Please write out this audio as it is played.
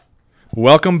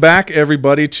Welcome back,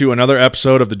 everybody, to another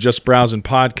episode of the Just Browsing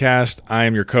podcast. I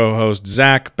am your co-host,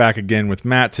 Zach, back again with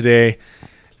Matt today.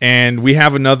 And we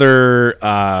have another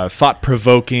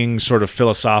thought-provoking sort of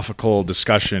philosophical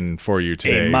discussion for you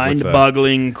today. A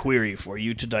mind-boggling query for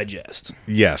you to digest.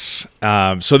 Yes.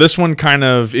 So this one kind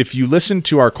of, if you listen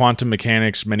to our quantum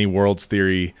mechanics, many worlds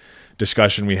theory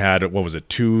discussion we had, what was it,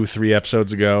 2-3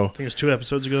 episodes ago? I think it was 2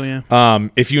 episodes ago, yeah.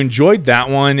 If you enjoyed that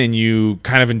one and you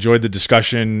kind of enjoyed the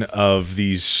discussion of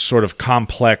these sort of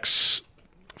complex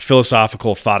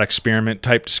philosophical thought experiment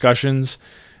type discussions,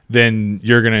 then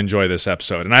you're going to enjoy this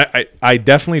episode. And I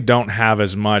definitely don't have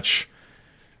as much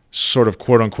sort of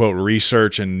quote-unquote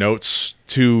research and notes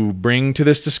to bring to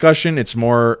this discussion. It's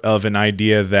more of an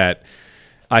idea that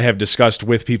I have discussed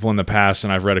with people in the past,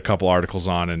 and I've read a couple articles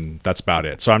on, and that's about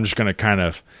it. So I'm just going to kind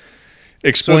of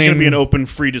explain. So it's going to be an open,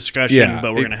 free discussion,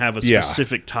 but we're going to have a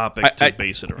specific topic to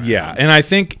base it around. Yeah, and I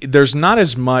think there's not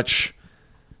as much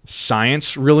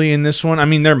science really in this one. I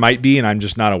mean, there might be, and I'm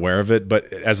just not aware of it,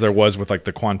 but as there was with like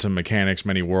the quantum mechanics,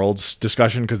 many worlds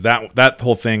discussion, because that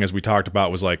whole thing, as we talked about,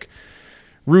 was like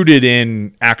rooted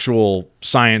in actual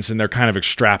science, and they're kind of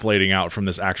extrapolating out from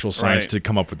this actual science to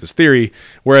come up with this theory.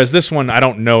 Whereas this one, I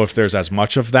don't know if there's as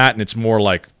much of that, and it's more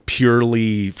like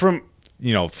purely from,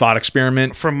 thought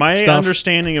experiment. From my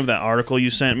understanding of that article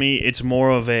you sent me, it's more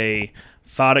of a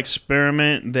thought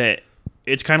experiment that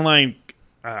it's kind of like,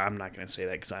 I'm not going to say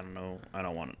that because I don't know, I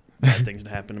don't want bad things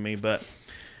to happen to me, but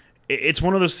it's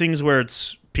one of those things where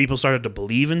it's people started to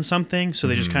believe in something, so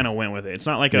they just kind of went with it. It's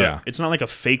not like a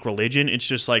fake religion. It's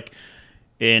just like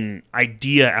an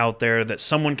idea out there that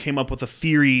someone came up with a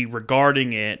theory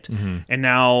regarding it, and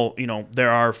now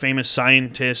there are famous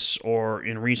scientists or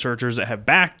researchers that have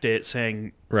backed it,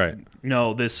 saying,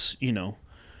 no, this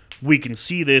we can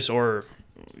see this. Or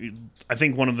I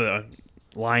think one of the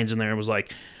lines in there was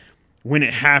like, when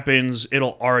it happens,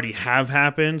 it'll already have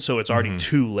happened, so it's already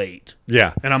too late.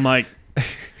 Yeah, and I'm like.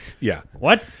 Yeah.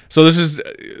 What? So this is,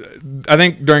 I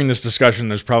think during this discussion,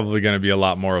 there's probably going to be a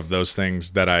lot more of those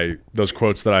things those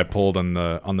quotes that I pulled on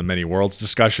the many worlds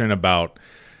discussion about,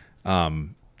 that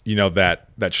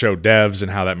show devs and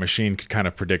how that machine could kind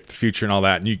of predict the future and all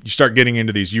that. And you start getting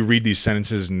into these, you read these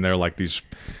sentences and they're like these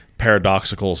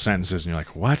paradoxical sentences and you're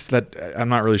like, what? That I'm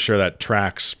not really sure that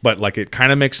tracks, but like it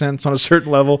kind of makes sense on a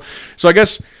certain level. So I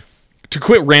guess to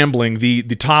quit rambling, the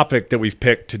topic that we've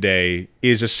picked today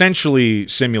is essentially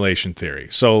simulation theory.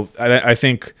 So I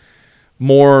think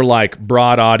more like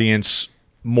broad audience,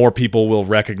 more people will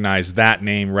recognize that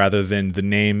name rather than the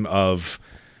name of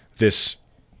this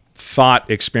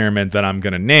thought experiment that I'm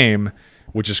going to name,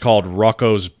 which is called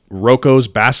Rocco's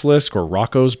basilisk or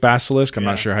Rocco's basilisk. I'm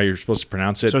not sure how you're supposed to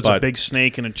pronounce it. So it's a big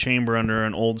snake in a chamber under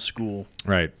an old school.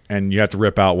 Right. And you have to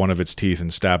rip out one of its teeth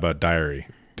and stab a diary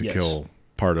to kill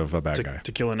part of a bad guy.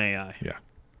 To kill an AI. Yeah.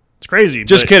 It's crazy.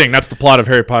 Just kidding. That's the plot of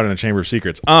Harry Potter and the Chamber of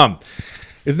Secrets.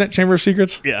 Isn't that Chamber of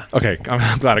Secrets? Yeah. Okay.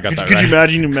 I'm glad I got that right. Could you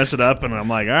imagine you mess it up and I'm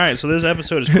like, all right, so this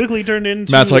episode is quickly turned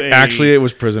into Matt's like, actually, it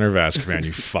was Prisoner of Azkaban,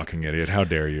 you fucking idiot. How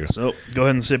dare you? So go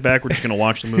ahead and sit back. We're just going to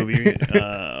watch the movie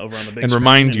over on the big and screen.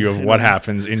 Remind you of what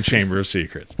happens in Chamber of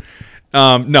Secrets.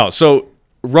 So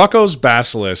Rocco's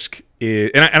basilisk is,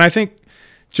 and I think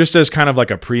just as kind of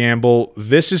like a preamble,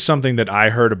 this is something that I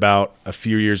heard about a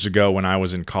few years ago when I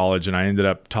was in college, and I ended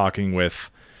up talking with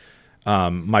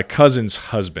my cousin's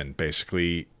husband,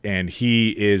 basically, and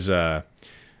he's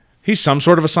some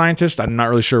sort of a scientist. I'm not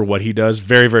really sure what he does.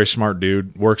 Very, very smart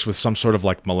dude. Works with some sort of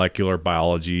like molecular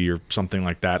biology or something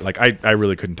like that. Like I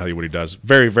really couldn't tell you what he does.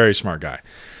 Very, very smart guy.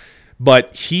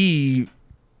 But we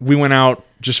went out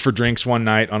just for drinks one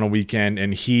night on a weekend,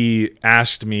 and he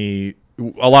asked me.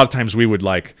 A lot of times we would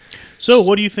like. So,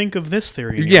 what do you think of this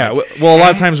theory? Yeah, well, a lot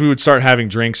of times we would start having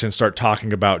drinks and start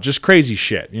talking about just crazy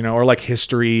shit, or like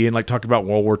history and like talking about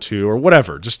World War II or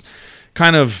whatever. Just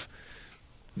kind of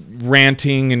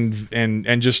ranting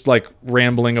and just like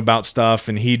rambling about stuff.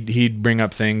 And he'd bring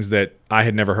up things that I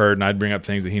had never heard, and I'd bring up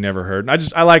things that he never heard.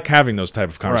 And I like having those type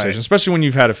of conversations, especially when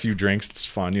you've had a few drinks. It's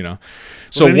fun,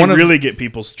 So then you really get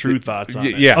people's true thoughts on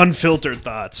it. Yeah, unfiltered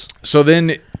thoughts. So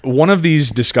then one of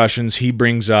these discussions he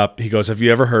brings up, he goes, have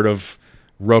you ever heard of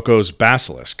Rocco's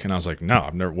basilisk? And I was like, no,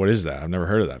 I've never. What is that? I've never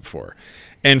heard of that before.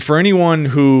 And for anyone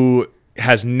who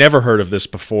has never heard of this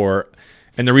before,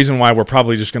 and the reason why we're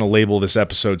probably just going to label this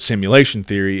episode simulation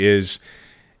theory is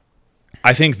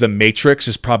I think The Matrix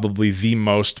is probably the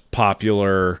most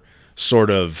popular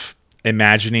sort of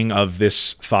imagining of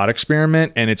this thought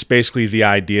experiment. And it's basically the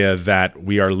idea that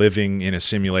we are living in a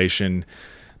simulation,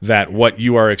 that what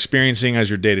you are experiencing as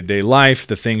your day-to-day life,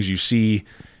 the things you see,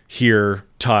 hear,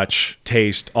 touch,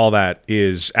 taste, all that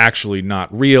is actually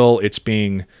not real. It's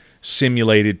being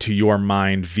simulated to your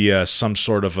mind via some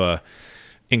sort of a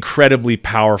incredibly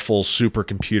powerful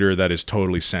supercomputer that is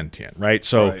totally sentient, right?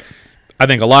 So I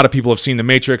think a lot of people have seen The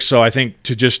Matrix, so I think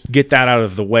to just get that out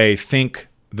of the way, think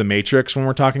The Matrix when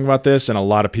we're talking about this, and a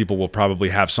lot of people will probably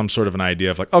have some sort of an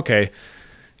idea of like, okay,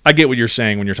 I get what you're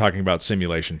saying when you're talking about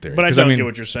simulation theory. But I don't get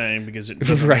what you're saying because it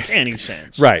doesn't make any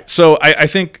sense. Right. So I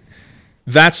think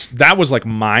that was like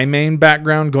my main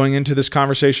background going into this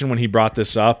conversation when he brought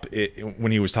this up,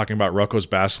 when he was talking about Rocco's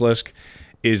Basilisk,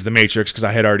 is The Matrix, because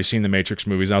I had already seen the Matrix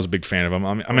movies and I was a big fan of them.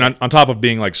 I mean, on top of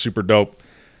being like super dope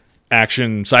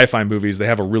action sci-fi movies, they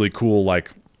have a really cool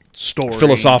like story,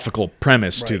 philosophical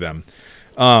premise to them.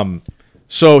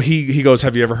 So he goes,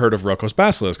 have you ever heard of Rocco's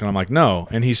Basilisk? And I'm like, no.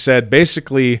 And he said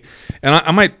basically, and I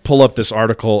might pull up this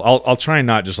article. I'll try and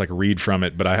not just like read from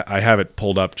it, but I have it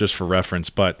pulled up just for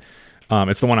reference. But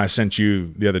it's the one I sent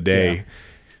you the other day. Yeah.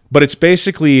 But it's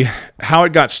basically how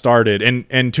it got started.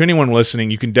 And to anyone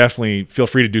listening, you can definitely feel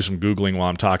free to do some Googling while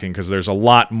I'm talking, because there's a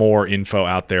lot more info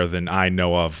out there than I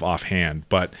know of offhand.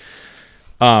 But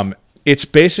it's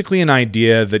basically an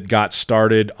idea that got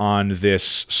started on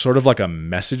this sort of like a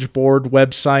message board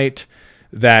website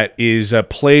that is a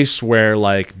place where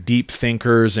like deep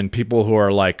thinkers and people who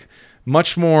are like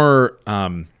much more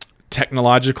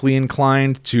technologically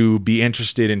inclined to be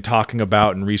interested in talking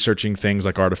about and researching things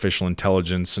like artificial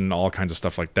intelligence and all kinds of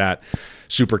stuff like that,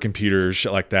 supercomputers,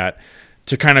 shit like that,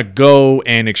 to kind of go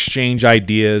and exchange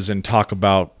ideas and talk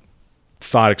about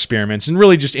thought experiments and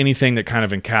really just anything that kind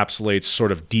of encapsulates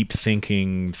sort of deep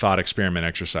thinking thought experiment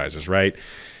exercises, right?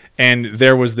 And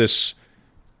there was this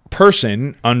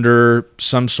person under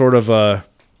some sort of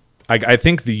I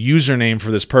think the username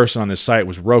for this person on this site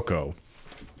was Rocco,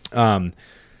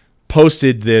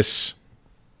 posted this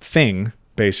thing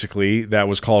basically that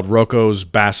was called Rocco's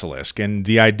Basilisk. And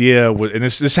the idea was, and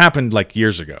this happened like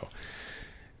years ago,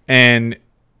 and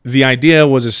the idea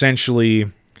was essentially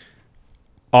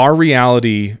our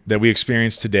reality that we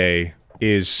experience today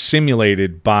is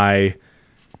simulated by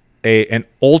an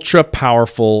ultra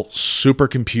powerful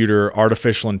supercomputer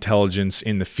artificial intelligence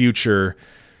in the future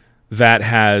that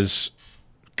has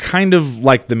kind of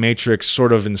like the Matrix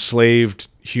sort of enslaved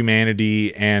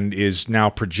humanity and is now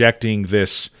projecting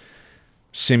this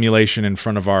simulation in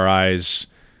front of our eyes,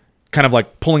 kind of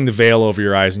like pulling the veil over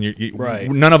your eyes, and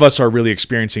none of us are really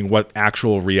experiencing what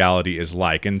actual reality is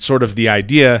like. And sort of the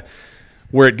idea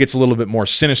where it gets a little bit more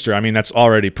sinister, I mean, that's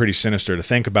already pretty sinister to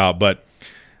think about, but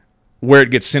where it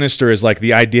gets sinister is like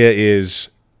the idea is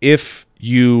if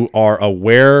you are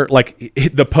aware, like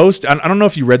the post, I don't know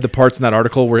if you read the parts in that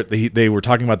article where they were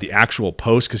talking about the actual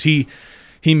post, because he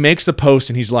makes the post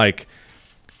and he's like,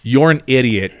 you're an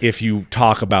idiot if you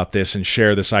talk about this and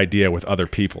share this idea with other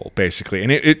people, basically.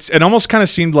 And it almost kind of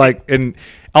seemed like, and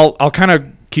I'll kind of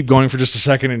keep going for just a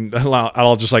second and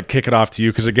I'll just like kick it off to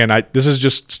you, because again, this is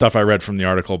just stuff I read from the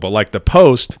article, but like the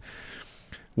post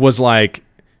was like,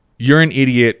 you're an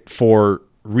idiot for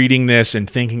reading this and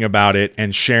thinking about it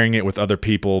and sharing it with other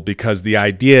people, because the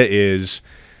idea is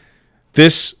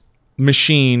this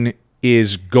machine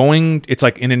is going, it's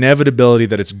like an inevitability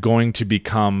that it's going to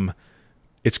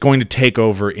take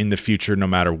over in the future no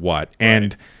matter what. Right.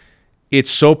 And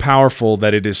it's so powerful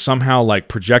that it is somehow like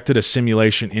projected a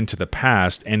simulation into the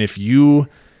past. And if you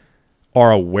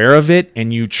are aware of it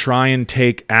and you try and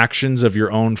take actions of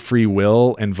your own free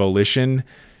will and volition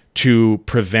to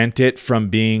prevent it from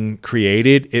being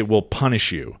created, it will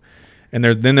punish you. And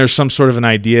then there's some sort of an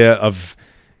idea of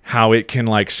how it can,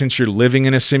 like, since you're living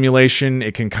in a simulation,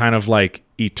 it can kind of like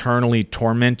eternally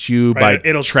torment you by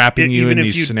trapping you in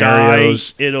these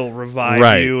scenarios. Die, it'll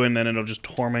revive you, and then it'll just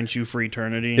torment you for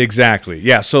eternity. Exactly.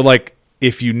 Yeah. So like,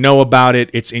 if you know about it,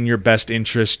 it's in your best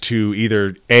interest to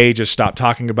either just stop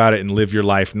talking about it and live your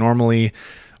life normally,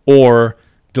 or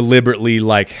deliberately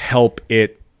like help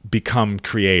it become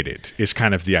created, is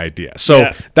kind of the idea.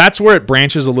 So that's where it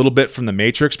branches a little bit from the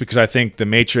Matrix, because I think the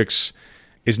Matrix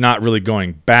is not really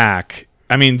going back.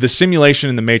 I mean, the simulation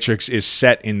in the Matrix is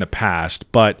set in the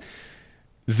past, but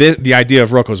the idea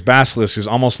of Rocco's Basilisk is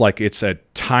almost like it's a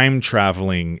time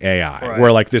traveling AI,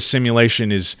 where like this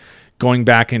simulation is going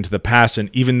back into the past,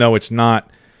 and even though it's not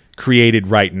created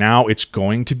right now, it's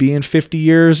going to be in 50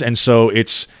 years, and so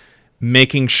it's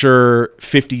making sure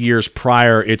 50 years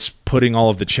prior it's putting all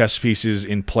of the chess pieces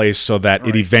in place so that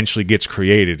it eventually gets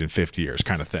created in 50 years,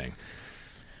 kind of thing.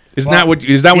 Is that what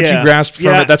you grasped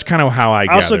from it? That's kind of how I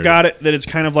also got it, that it's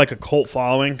kind of like a cult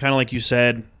following, kind of like you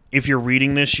said. If you're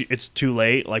reading this, it's too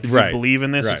late. Like, if you believe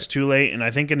in this, it's too late. And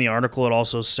I think in the article it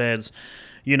also says,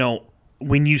 you know,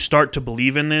 when you start to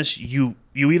believe in this, you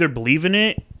either believe in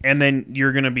it and then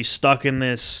you're going to be stuck in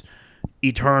this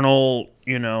eternal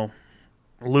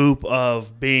loop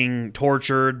of being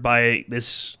tortured by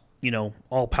this,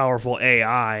 all-powerful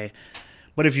AI.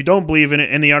 But if you don't believe in it,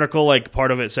 in the article, like,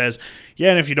 part of it says,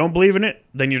 yeah, and if you don't believe in it,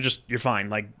 then you're fine.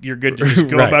 Like, you're good to just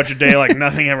go Right. about your day like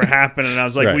nothing ever happened. And I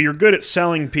was like, Right. well, you're good at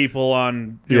selling people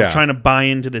on trying to buy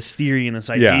into this theory and this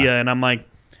idea. Yeah. And I'm like,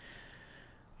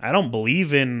 I don't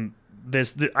believe in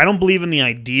this. I don't believe in the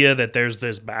idea that there's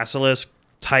this basilisk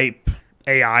type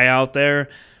AI out there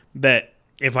that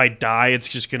if I die, it's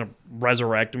just going to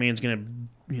resurrect me. It's going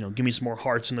to, give me some more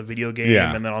hearts in the video game.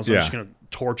 Yeah. And then also just going to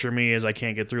torture me as I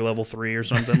can't get through level 3 or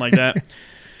something like that.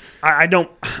 I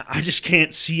just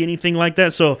can't see anything like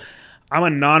that. So I'm a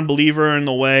non-believer in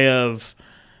the way of,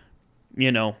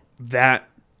 that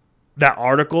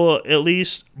article at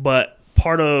least. But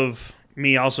part of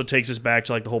me also takes us back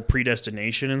to like the whole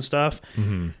predestination and stuff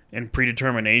and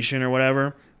predetermination or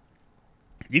whatever.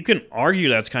 You can argue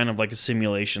that's kind of like a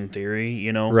simulation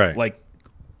theory, Right. Like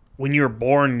when you're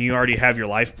born, you already have your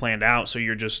life planned out, so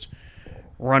you're just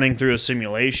running through a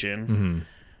simulation.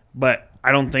 But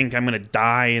I don't think I'm going to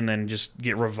die and then just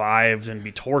get revived and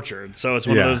be tortured. So it's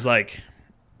one of those, like,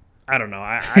 I don't know.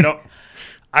 I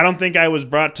don't think I was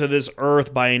brought to this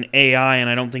earth by an AI, and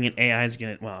I don't think an AI is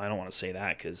going to, well, I don't want to say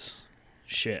that because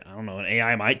shit, I don't know. An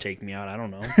AI might take me out. I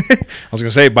don't know. I was going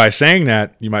to say, by saying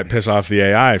that, you might piss off the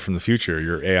AI from the future,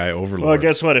 your AI overlord. Well,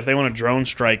 guess what? If they want to drone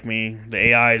strike me,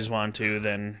 the AIs want to,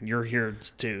 then you're here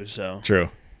too. So True.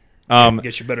 I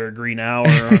guess you better agree now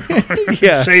or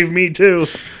save me too.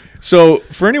 So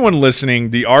for anyone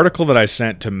listening, the article that I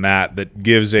sent to Matt that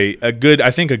gives a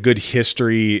good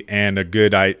history and a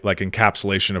good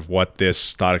encapsulation of what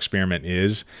this thought experiment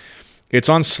is. It's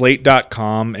on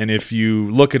slate.com, and if you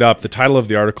look it up, the title of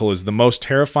the article is The Most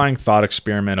Terrifying Thought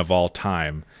Experiment of All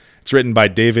Time. It's written by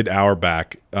David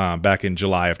Auerbach back in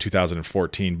July of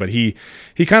 2014, but he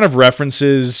kind of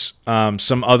references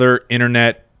some other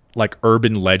internet like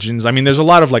urban legends. I mean, there's a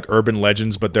lot of like urban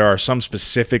legends, but there are some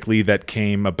specifically that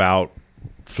came about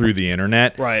through the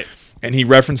internet. Right. And he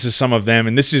references some of them,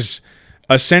 and this is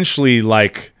essentially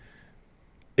like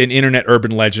an internet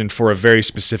urban legend for a very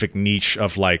specific niche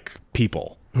of like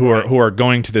people who are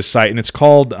going to this site, and it's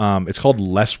called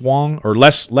Less Wrong or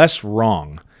Less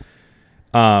Wrong,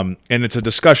 and it's a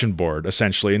discussion board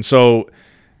essentially. And so,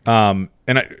 I'm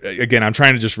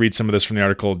trying to just read some of this from the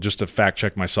article just to fact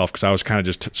check myself because I was kind of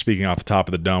just speaking off the top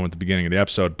of the dome at the beginning of the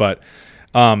episode. But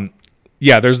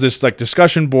there's this like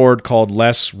discussion board called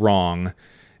Less Wrong,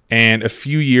 and a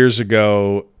few years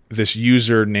ago, this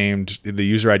user the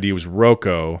user ID was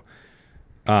Rocco,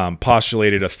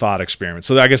 postulated a thought experiment.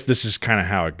 So I guess this is kind of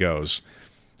how it goes.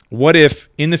 What if,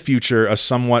 in the future, a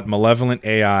somewhat malevolent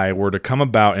AI were to come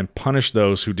about and punish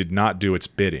those who did not do its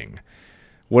bidding?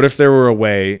 What if there were a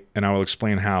way, and I will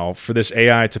explain how, for this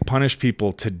AI to punish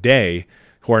people today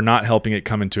who are not helping it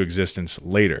come into existence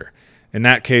later? In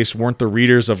that case, weren't the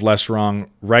readers of Less Wrong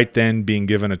right then being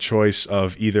given a choice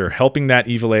of either helping that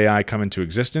evil AI come into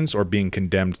existence or being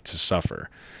condemned to suffer?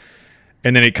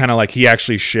 And then it kind of like he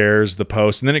actually shares the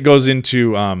post, and then it goes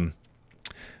into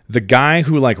the guy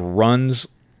who like runs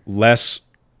Less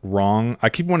Wrong. I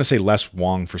keep wanting to say Les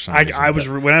Wong for some reason.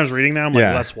 When I was reading that, I'm like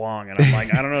Les Wong, and I'm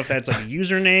like, I don't know if that's like a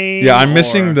username. Yeah, I'm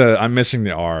missing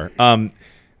the R.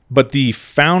 But the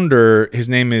founder, his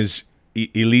name is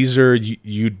Eliezer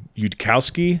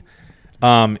Yudkowsky.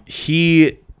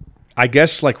 He, I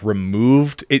guess, like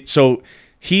removed it. So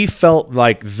he felt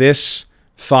like this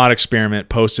thought experiment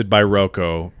posted by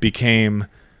Rocco became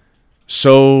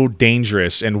so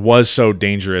dangerous and was so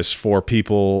dangerous for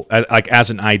people, like as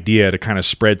an idea to kind of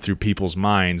spread through people's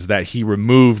minds, that he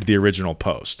removed the original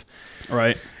post.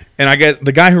 Right. And I guess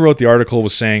the guy who wrote the article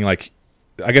was saying, like,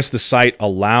 I guess the site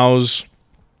allows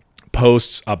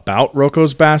posts about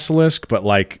Rocco's basilisk, but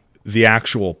like the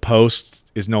actual post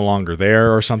is no longer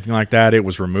there or something like that. It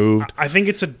was removed. I think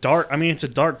it's a dark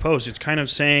post. It's kind of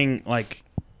saying like,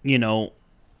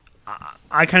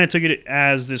 I kind of took it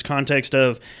as this context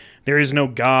of there is no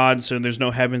God, so there's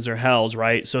no heavens or hells,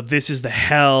 right? So this is the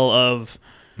hell of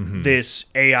this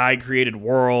AI created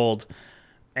world.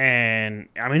 And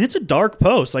I mean, it's a dark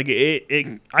post. Like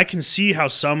I can see how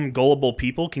some gullible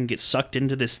people can get sucked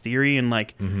into this theory and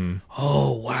like,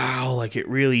 oh wow, like it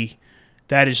really,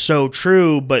 that is so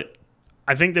true. But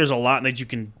I think there's a lot that you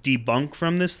can debunk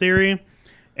from this theory.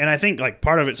 And I think like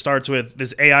part of it starts with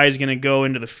this AI is going to go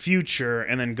into the future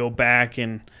and then go back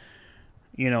and,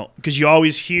 because you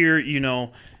always hear,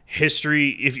 history.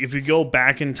 If you go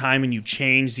back in time and you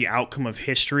change the outcome of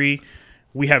history,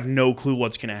 we have no clue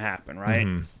what's going to happen, right?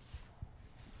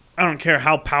 I don't care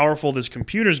how powerful this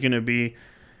computer is going to be.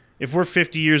 If we're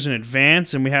 50 years in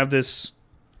advance and we have this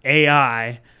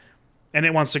AI and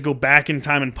it wants to go back in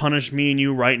time and punish me and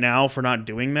you right now for not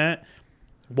doing that,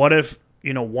 what if,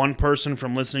 one person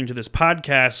from listening to this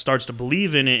podcast starts to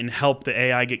believe in it and help the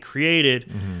AI get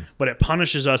created, but it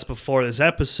punishes us before this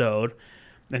episode,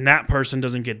 and that person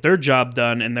doesn't get their job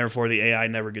done, and therefore the AI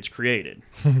never gets created.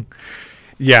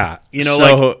 Yeah.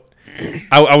 So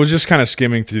I was just kind of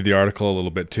skimming through the article a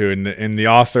little bit too, and the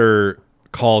author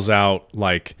calls out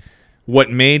like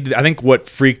what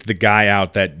freaked the guy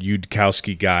out, that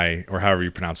Yudkowsky guy, or however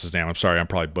you pronounce his name. I'm sorry, I'm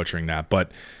probably butchering that,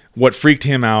 but what freaked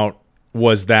him out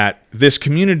was that this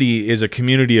community is a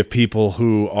community of people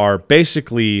who are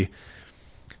basically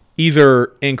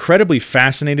either incredibly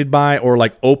fascinated by or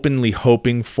like openly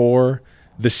hoping for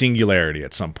the singularity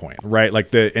at some point, right?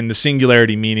 Like the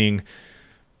singularity meaning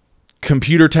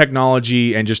computer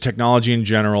technology and just technology in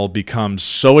general becomes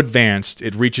so advanced,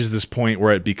 it reaches this point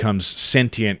where it becomes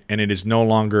sentient and it is no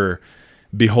longer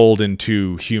beholden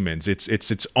to humans. It's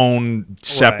its own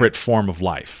separate form of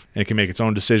life, and it can make its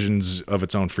own decisions of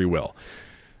its own free will.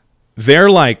 They're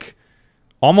like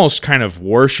almost kind of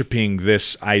worshiping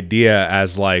this idea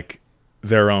as like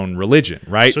their own religion,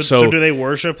 right? So do they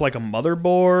worship like a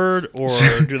motherboard, or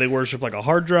do they worship like a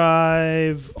hard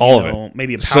drive? All of it.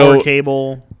 Maybe a power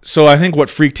cable. So I think what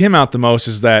freaked him out the most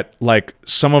is that like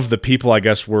some of the people, I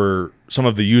guess, some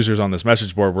of the users on this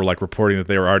message board were like reporting that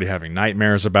they were already having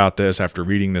nightmares about this after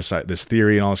reading this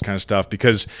theory and all this kind of stuff,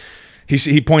 because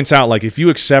he points out like if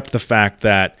you accept the fact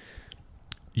that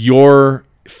you're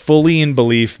fully in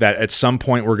belief that at some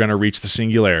point we're going to reach the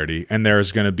singularity and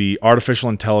there's going to be artificial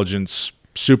intelligence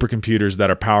supercomputers that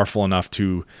are powerful enough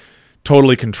to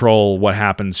totally control what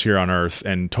happens here on Earth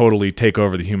and totally take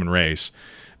over the human race.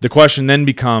 The question then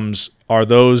becomes, are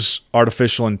those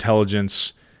artificial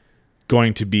intelligence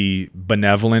going to be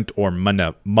benevolent or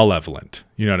malevolent?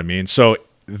 You know what I mean? So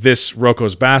this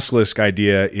Roko's basilisk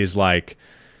idea is like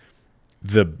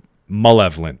the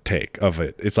malevolent take of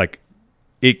it. It's like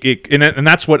and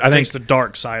that's what I think it's the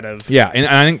dark side of. Yeah, and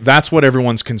I think that's what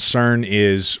everyone's concern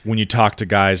is when you talk to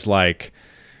guys like,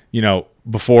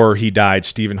 before he died,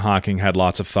 Stephen Hawking had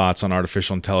lots of thoughts on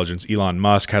artificial intelligence. Elon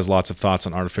Musk has lots of thoughts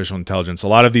on artificial intelligence. A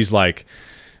lot of these like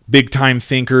big time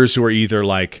thinkers who are either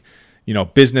like,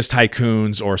 business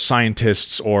tycoons or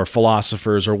scientists or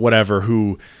philosophers or whatever,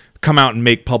 who come out and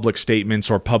make public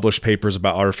statements or publish papers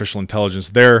about artificial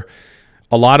intelligence.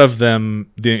 A lot of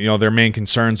them, their main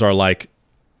concerns are like,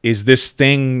 is this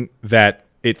thing that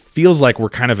it feels like we're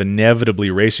kind of inevitably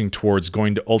racing towards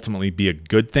going to ultimately be a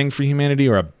good thing for humanity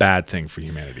or a bad thing for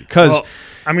humanity? Because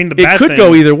it could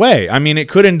go either way. I mean, it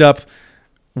could end up,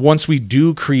 once we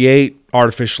do create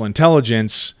artificial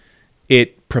intelligence,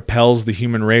 it propels the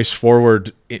human race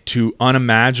forward to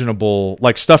unimaginable,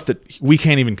 like stuff that we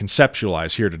can't even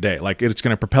conceptualize here today. Like it's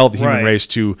going to propel the human race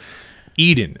to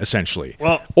Eden, essentially.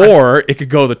 Or it could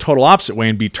go the total opposite way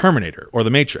and be Terminator or the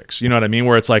Matrix. You know what I mean?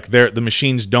 Where it's like the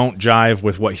machines don't jive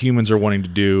with what humans are wanting to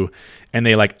do, and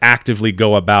they like actively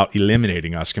go about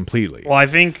eliminating us completely. Well, I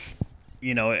think,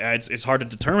 it's hard to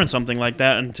determine something like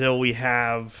that until we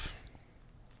have,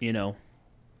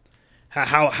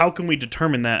 how can we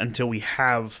determine that until we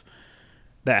have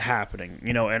that happening?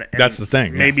 And that's the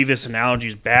thing. Maybe this analogy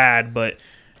is bad, but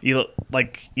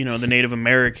the Native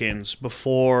Americans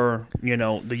before,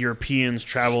 the Europeans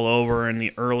traveled over in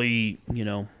the early,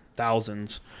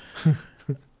 thousands,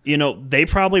 they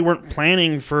probably weren't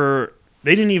planning for,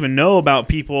 they didn't even know about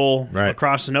people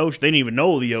across the ocean. They didn't even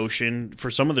know the ocean for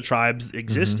some of the tribes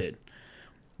existed,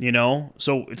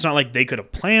 so it's not like they could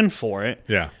have planned for it.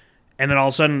 Yeah. And then all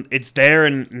of a sudden it's there.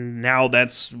 And now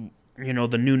that's,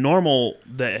 the new normal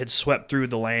that had swept through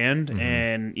the land,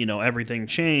 and, everything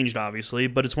changed, obviously.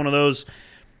 But it's one of those,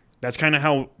 that's kind of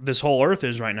how this whole earth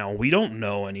is right now. We don't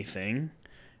know anything.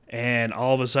 And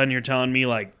all of a sudden you're telling me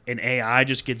like an AI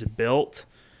just gets built.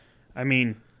 I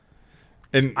mean,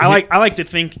 and I like to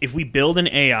think if we build an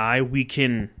AI, we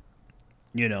can,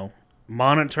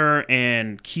 monitor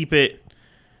and keep it.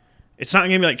 It's not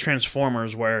going to be like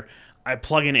Transformers where I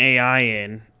plug an AI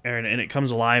in and it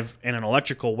comes alive and an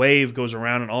electrical wave goes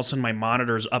around and all of a sudden my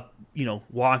monitor's up,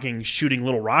 walking, shooting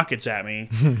little rockets at me.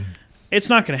 It's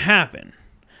not going to happen.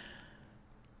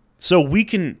 So we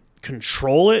can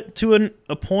control it to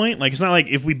a point. Like, it's not like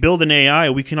if we build an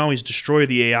AI, we can always destroy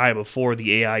the AI before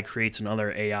the AI creates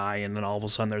another AI, and then all of a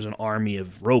sudden there's an army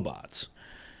of robots.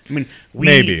 I mean,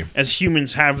 we as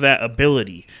humans have that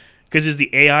ability. Because is the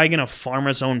AI going to farm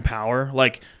its own power?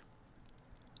 Like,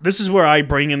 this is where I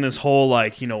bring in this whole,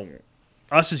 like,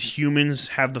 us as humans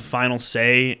have the final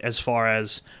say as far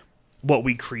as what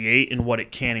we create and what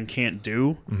it can and can't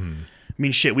do. I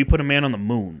mean, shit, we put a man on the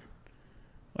moon.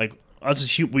 Like, us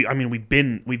as I mean, we've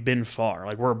been far.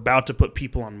 Like, we're about to put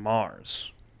people on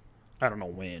Mars. I don't know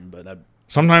when, but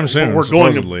sometime soon. We're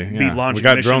going to supposedly. be launching. We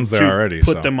got missions drones there to already.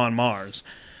 Put them on Mars.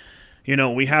 You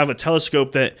know, we have a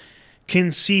telescope that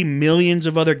can see millions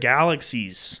of other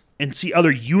galaxies and see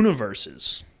other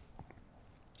universes.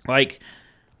 Like,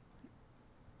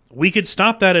 we could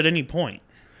stop that at any point.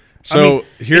 So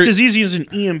it's as easy as an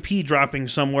EMP dropping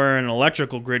somewhere, an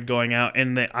electrical grid going out,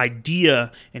 and the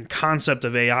idea and concept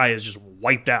of AI is just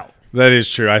wiped out. That is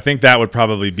true. I think that would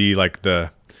probably be like the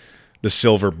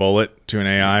silver bullet to an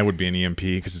AI would be an EMP,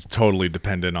 because it's totally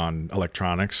dependent on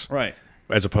electronics, Right.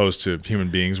 as opposed to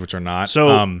human beings, which are not.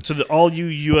 So, all you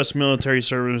U.S. military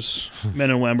service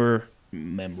men and women,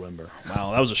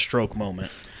 wow, that was a stroke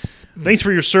moment. Thanks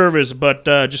for your service, but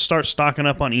just start stocking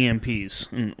up on EMPs,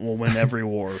 and we'll win every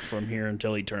war from here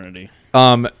until eternity.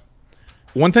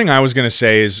 One thing I was going to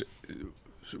say is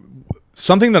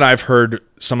something that I've heard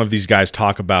some of these guys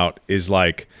talk about is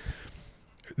like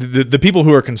the people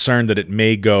who are concerned that it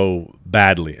may go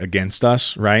badly against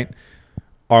us, right?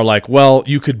 Are like, well,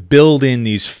 you could build in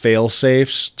these fail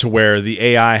safes to where the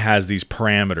AI has these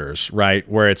parameters, right?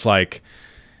 Where it's like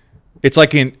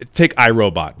take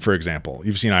iRobot, for example.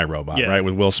 You've seen iRobot, right?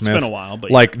 With Will Smith. It's been a while,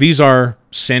 but like these are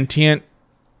sentient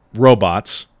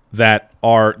robots that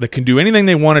can do anything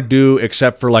they want to do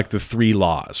except for like the 3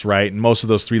 laws, right? And most of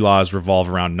those 3 laws revolve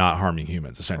around not harming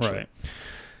humans, essentially. Right.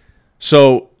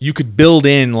 So you could build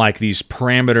in like these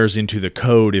parameters into the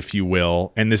code, if you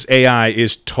will, and this AI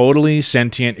is totally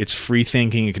sentient. It's free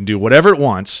thinking. It can do whatever it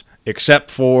wants except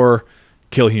for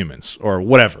kill humans or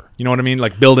whatever. You know what I mean?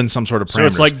 Like build in some sort of parameters. So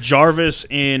it's like Jarvis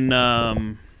in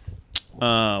why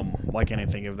can't I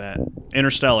think of that?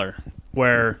 Interstellar,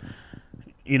 where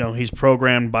he's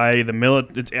programmed by the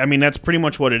military. I mean, that's pretty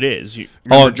much what it is. You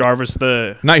remember Jarvis?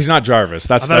 No, he's not Jarvis.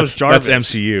 That's Jarvis. That's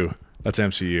MCU. That's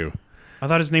MCU. I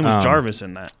thought his name was Jarvis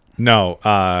in that. No.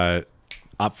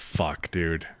 Fuck,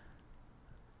 dude.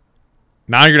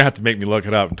 Now you're going to have to make me look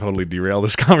it up and totally derail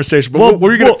this conversation. But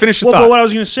were you going to finish the thought? But what I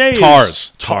was going to say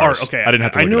is... TARS. Okay. I didn't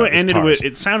have to look I knew it ended up. with...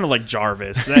 It sounded like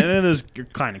Jarvis. That was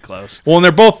kind of close. Well,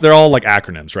 and they're all like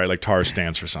acronyms, right? Like TARS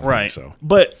stands for something. Right. So.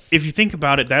 But if you think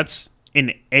about it, that's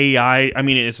an AI. I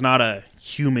mean, it's not a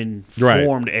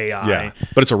human-formed AI. Yeah,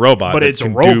 but it's a robot. But it's a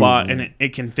robot, and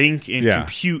it can think and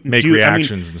compute and make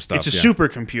reactions and stuff. It's a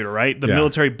supercomputer, right? The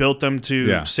military built them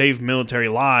to save military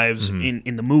lives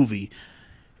in the movie.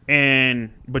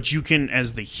 But you can,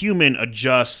 as the human,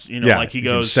 adjust, like he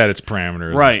goes... set its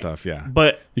parameters and stuff, yeah.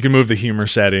 But you can move the humor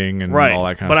setting and all that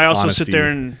kind of stuff. But I also sit there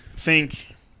and think,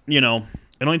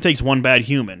 it only takes one bad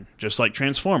human, just like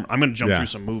Transformers. I'm going to jump through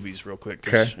some movies real quick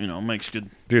because, it makes good...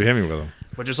 Dude, hit me with them.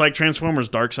 But just like Transformers,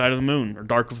 Dark Side of the Moon, or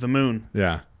Dark of the Moon.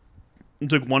 Yeah. It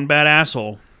took one bad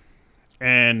asshole,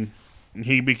 and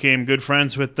he became good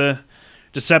friends with the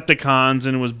Decepticons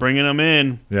and was bringing them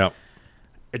in. Yep.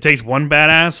 It takes one bad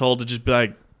asshole to just be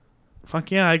like,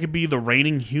 fuck yeah, I could be the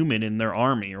reigning human in their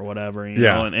army or whatever,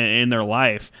 know, in their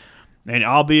life. And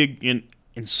I'll be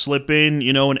and slip in,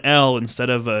 an L instead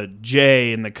of a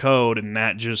J in the code, and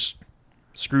that just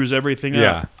screws everything up.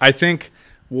 Yeah. I think,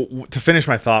 to finish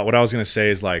my thought, what I was going to say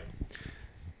is like,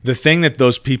 the thing that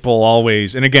those people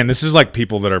always, and again, this is like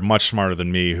people that are much smarter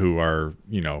than me who are,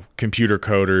 computer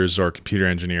coders or computer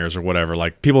engineers or whatever,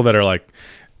 like people that are like,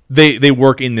 they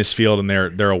work in this field and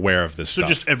they're aware of this stuff.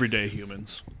 So just everyday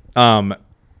humans.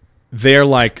 They're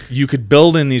like, you could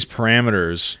build in these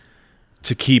parameters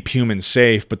to keep humans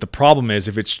safe, but the problem is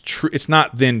if it's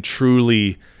not then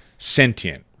truly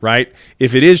sentient, right?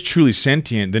 If it is truly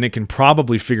sentient, then it can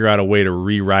probably figure out a way to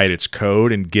rewrite its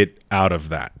code and get out of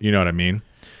that. You know what I mean?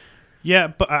 Yeah,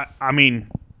 but I mean,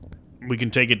 we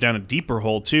can take it down a deeper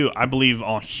hole too. I believe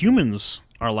all humans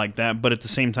are like that, but at the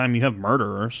same time, you have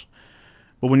murderers.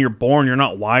 But when you're born, you're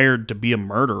not wired to be a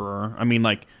murderer. I mean,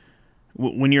 like,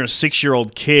 when you're a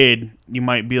 6-year-old kid, you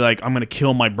might be like, I'm going to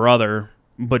kill my brother,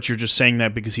 but you're just saying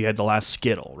that because he had the last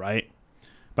Skittle, right?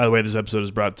 By the way, this episode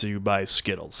is brought to you by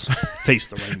Skittles.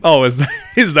 Taste the rainbow. Oh, is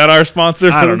that our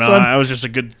sponsor for I don't this know. one? That was just a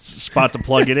good spot to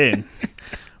plug it in.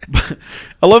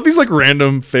 I love these like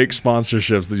random fake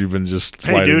sponsorships that you've been just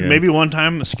sliding Hey, dude, in. maybe one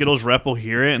time the Skittles rep will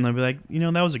hear it and they'll be like,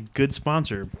 that was a good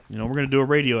sponsor. We're going to do a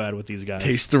radio ad with these guys.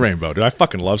 Taste the rainbow. Dude, I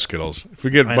fucking love Skittles. If we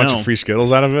get a bunch of free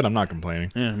Skittles out of it, I'm not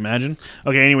complaining. Yeah, imagine.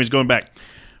 Okay, anyways, going back.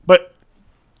 But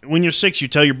when you're 6, you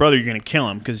tell your brother you're going to kill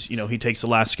him because, he takes the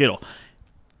last Skittle.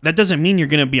 That doesn't mean you're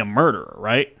going to be a murderer,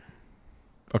 right?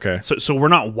 Okay. So we're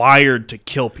not wired to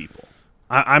kill people.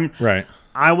 I'm right.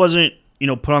 I wasn't,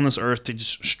 put on this earth to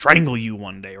just strangle you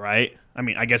one day, right? I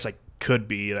mean, I guess I could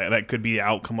be. That could be the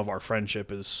outcome of our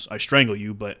friendship is I strangle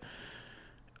you, but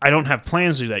I don't have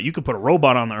plans to do that. You could put a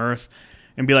robot on the earth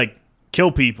and be like,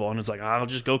 kill people. And it's like, I'll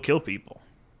just go kill people.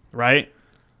 Right?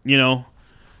 You know?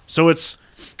 So it's...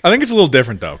 I think it's a little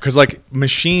different though, because like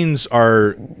machines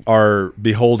are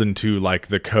beholden to like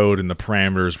the code and the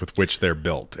parameters with which they're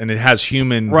built, and it has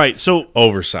human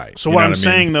oversight. So what I'm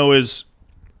saying though is,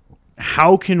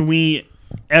 how can we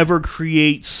ever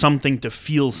create something to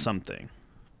feel something?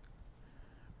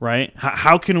 Right?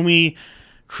 How can we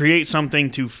create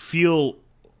something to feel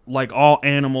like all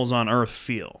animals on Earth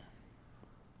feel?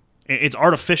 It's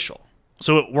artificial,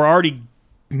 so we're already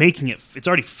making it. It's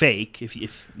already fake. If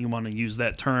you want to use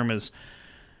that term, as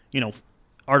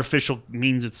artificial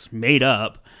means it's made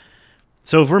up.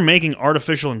 So if we're making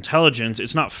artificial intelligence,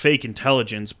 it's not fake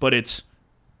intelligence, but it's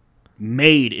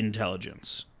made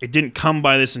intelligence. It didn't come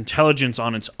by this intelligence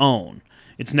on its own.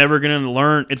 It's never going to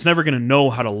learn. It's never going to know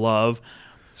how to love.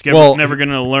 It's never going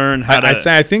to learn how to.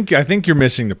 I think you're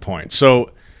missing the point.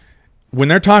 So when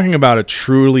they're talking about a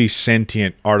truly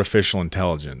sentient artificial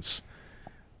intelligence,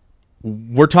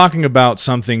 we're talking about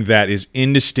something that is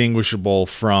indistinguishable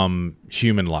from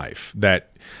human life. That,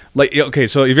 like, okay,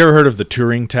 so have you ever heard of the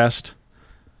Turing test?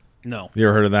 No. You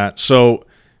ever heard of that? So,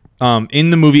 in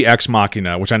the movie Ex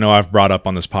Machina, which I know I've brought up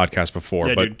on this podcast before,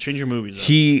 yeah, but dude, change your movies.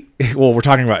 We're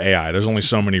talking about AI. There's only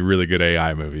so many really good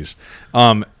AI movies.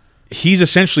 He's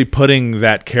essentially putting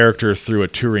that character through a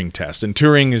Turing test, and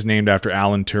Turing is named after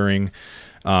Alan Turing.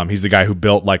 He's the guy who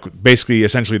built, like, basically,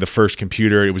 essentially the first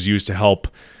computer. It was used to help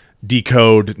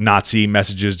decode Nazi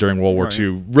messages during World War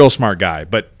II. Real smart guy,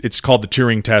 but it's called the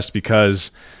Turing test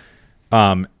because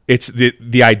it's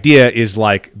the idea is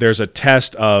like there's a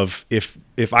test of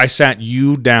if I sat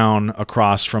you down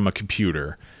across from a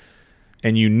computer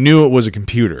and you knew it was a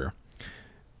computer,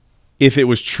 if it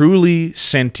was truly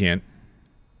sentient,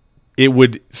 it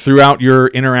would, throughout your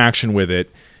interaction with it,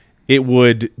 it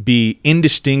would be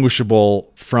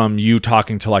indistinguishable from you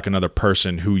talking to like another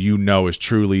person who you know is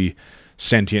truly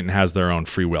sentient and has their own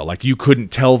free will. Like, you couldn't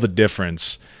tell the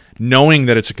difference, knowing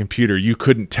that it's a computer. You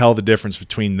couldn't tell the difference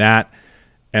between that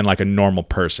and like a normal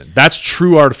person. That's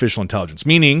true artificial intelligence,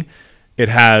 meaning it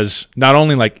has not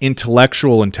only like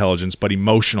intellectual intelligence but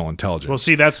emotional intelligence. Well,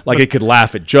 see, that's like, it could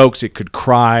laugh at jokes, it could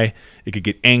cry, it could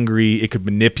get angry, it could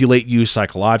manipulate you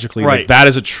psychologically. Right. Like, that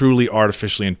is a truly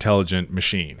artificially intelligent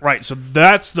machine. Right. So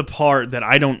that's the part that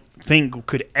I don't think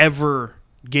could ever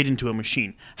get into a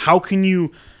machine. How can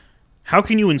you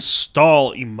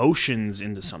install emotions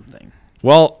into something?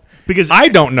 Well, because I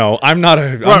don't know. I'm not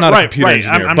a computer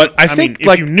engineer. But I think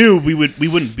if you knew, we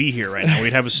wouldn't be here right now.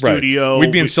 We'd have a studio.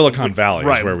 We'd be in Silicon Valley.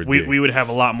 Right. Is where we'd be. We would have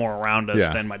a lot more around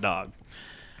us than my dog.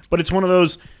 But it's one of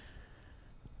those.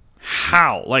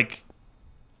 How? Like,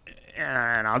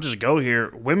 and I'll just go here.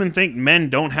 Women think men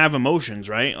don't have emotions,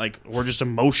 right? Like, we're just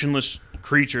emotionless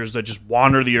creatures that just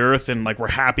wander the earth, and like we're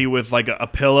happy with like a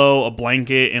pillow, a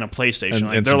blanket, and a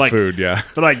PlayStation. And some food. Yeah.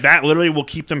 They're like, that literally will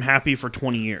keep them happy for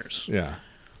 20 years. Yeah.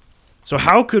 So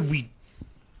how could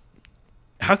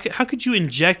you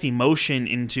inject emotion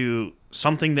into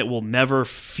something that will never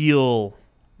feel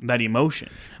that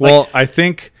emotion? Well, I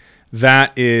think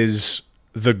that is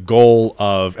the goal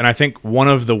of, and I think one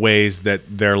of the ways that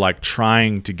they're like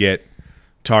trying to get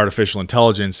to artificial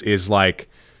intelligence is like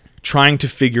trying to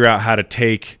figure out how to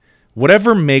take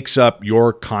whatever makes up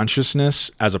your consciousness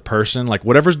as a person, like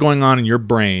whatever's going on in your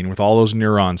brain with all those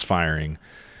neurons firing,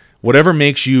 whatever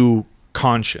makes you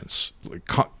conscious,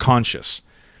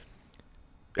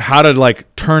 how to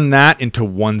like turn that into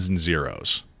ones and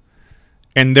zeros.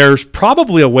 And there's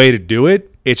probably a way to do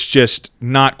it. It's just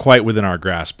not quite within our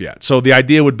grasp yet. So the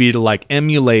idea would be to like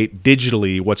emulate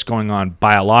digitally what's going on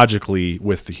biologically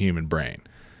with the human brain,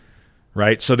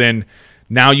 right? So then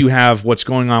now you have what's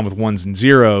going on with ones and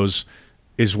zeros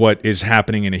is what is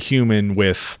happening in a human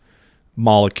with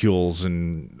molecules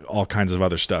and all kinds of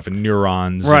other stuff, and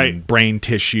neurons and brain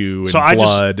tissue and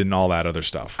blood and all that other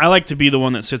stuff. I like to be the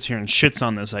one that sits here and shits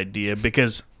on this idea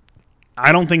because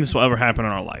I don't think this will ever happen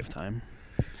in our lifetime.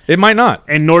 It might not.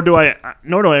 And nor do I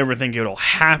ever think it'll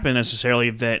happen necessarily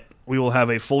that we will have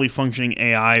a fully functioning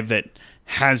AI that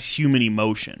has human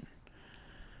emotion.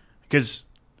 Because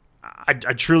I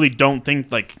truly don't think,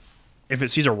 like, if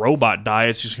it sees a robot die,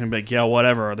 it's just going to be like, yeah,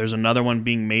 whatever. There's another one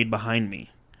being made behind me.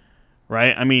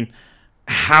 Right? I mean,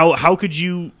 how could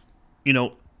you,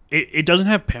 it doesn't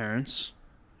have parents,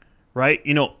 right?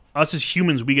 Us as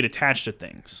humans, we get attached to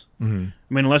things. Mm-hmm.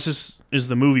 I mean, unless this is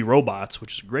the movie Robots,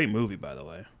 which is a great movie, by the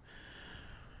way.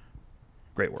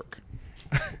 Great work.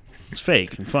 It's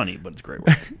fake and funny, but it's great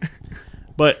work.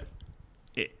 But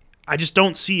I just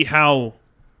don't see how,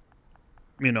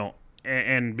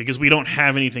 and because we don't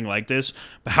have anything like this,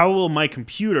 but how will my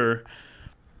computer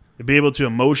to be able to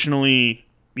emotionally,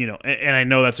 and I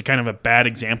know that's a kind of a bad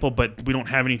example, but we don't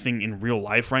have anything in real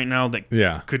life right now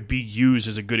that could be used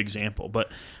as a good example.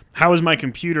 But how is my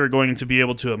computer going to be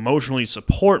able to emotionally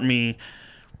support me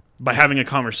by having a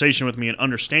conversation with me and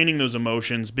understanding those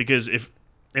emotions? Because if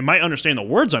it might understand the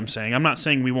words I'm saying, I'm not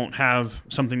saying we won't have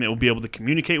something that will be able to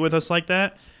communicate with us like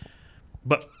that,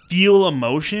 but feel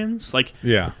emotions. Like,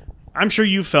 I'm sure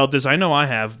you felt this. I know I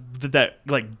have that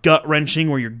like gut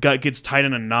wrenching where your gut gets tied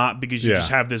in a knot because you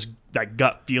just have that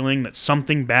gut feeling that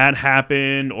something bad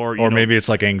happened, or maybe it's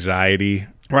like anxiety.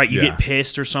 Right, you get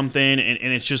pissed or something,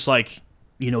 and it's just like,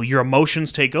 your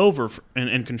emotions take over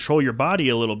and control your body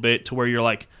a little bit to where you're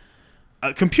like,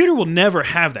 a computer will never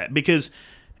have that, because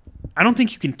I don't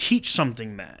think you can teach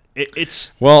something that.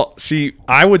 It's well, see,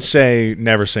 I would say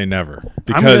never say never,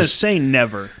 because I'm going to say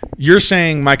never. You're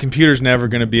saying my computer's never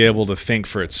going to be able to think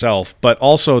for itself, but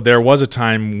also there was a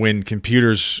time when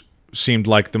computers seemed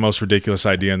like the most ridiculous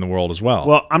idea in the world as well.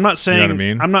 Well, I'm not saying, you know what I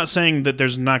mean? I'm not saying that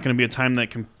there's not going to be a time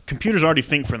that computers already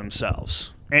think for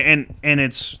themselves, and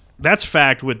that's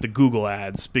fact with the Google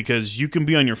ads, because you can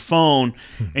be on your phone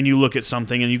and you look at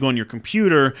something and you go on your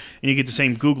computer and you get the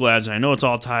same Google ads. And I know it's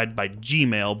all tied by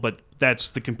Gmail, but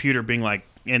that's the computer being like,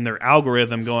 in their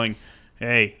algorithm going,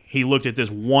 hey, he looked at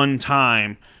this one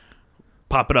time,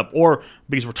 pop it up. Or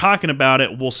because we're talking about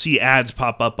it, we'll see ads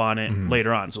pop up on it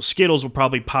later on. So Skittles will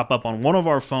probably pop up on one of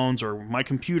our phones or my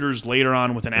computers later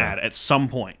on with an ad at some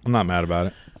point. I'm not mad about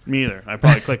it. Me either. I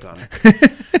probably click on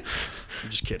it. I'm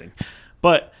just kidding.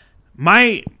 But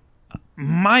my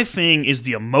thing is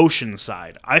the emotion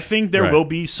side. I think there will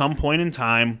be some point in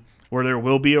time where there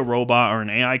will be a robot or an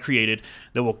AI created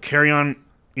that will carry on,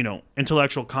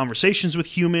 intellectual conversations with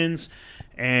humans,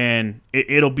 and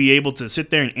it'll be able to sit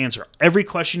there and answer every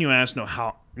question you ask, no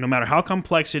matter how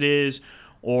complex it is,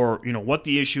 or what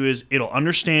the issue is. It'll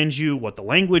understand you, what the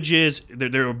language is.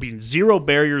 There will be zero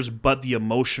barriers but the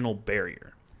emotional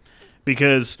barrier,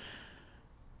 because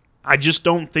I just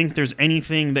don't think there's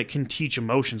anything that can teach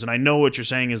emotions. And I know what you're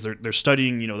saying is they're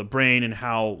studying, the brain and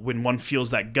how when one feels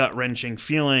that gut-wrenching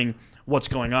feeling, what's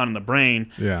going on in the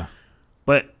brain. Yeah.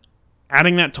 But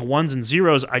adding that to ones and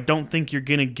zeros, I don't think you're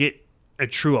going to get a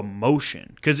true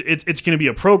emotion, because it's going to be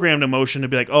a programmed emotion to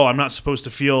be like, oh, I'm not supposed to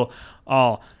feel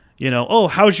all, oh,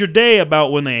 how's your day,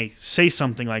 about when they say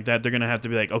something like that. They're going to have to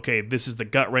be like, okay, this is the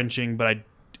gut-wrenching, but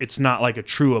it's not like a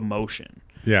true emotion.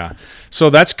 Yeah. So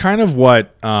that's kind of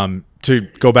what, to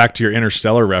go back to your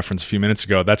Interstellar reference a few minutes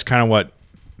ago, that's kind of what,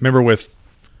 remember with,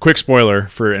 quick spoiler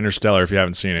for Interstellar if you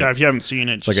haven't seen it. Yeah, if you haven't seen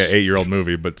it. It's like an 8-year-old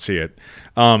movie, but see it.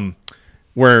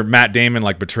 Where Matt Damon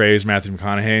like betrays Matthew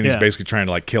McConaughey and he's basically trying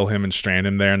to like kill him and strand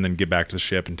him there and then get back to the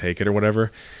ship and take it or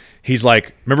whatever. He's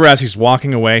like, remember as he's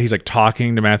walking away, he's like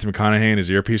talking to Matthew McConaughey in his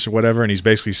earpiece or whatever, and he's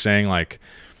basically saying like,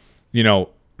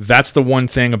 that's the one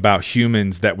thing about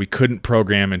humans that we couldn't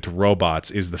program into robots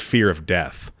is the fear of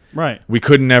death. Right. We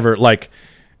couldn't never, like,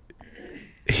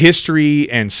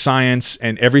 history and science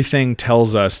and everything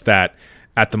tells us that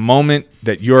at the moment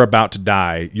that you're about to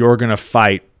die, you're going to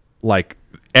fight like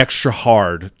extra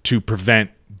hard to prevent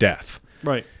death.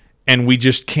 Right. And we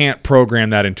just can't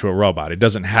program that into a robot. It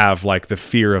doesn't have like the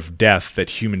fear of death that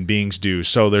human beings do.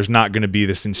 So there's not going to be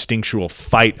this instinctual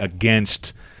fight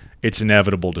against its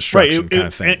inevitable destruction kind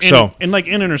of thing. And like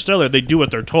in Interstellar, they do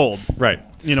what they're told. Right.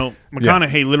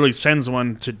 McConaughey literally sends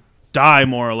one to die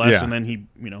more or less, and then he,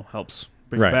 helps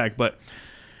bring it back. But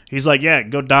he's like, yeah,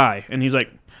 go die. And he's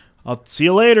like, I'll see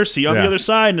you later. See you on the other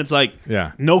side. And it's like,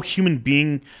 no human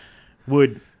being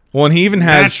would and he even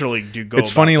has naturally do go.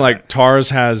 It's funny, like TARS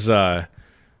has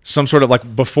some sort of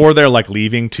like before they're like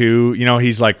leaving too,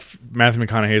 he's like Matthew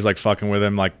McConaughey's like fucking with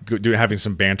him, like having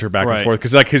some banter back and forth,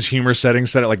 because like his humor setting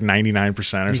set at like 99% or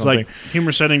something. He's like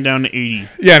humor setting down to 80.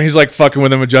 Yeah, and he's like fucking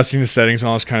with him, adjusting the settings and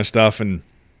all this kind of stuff. And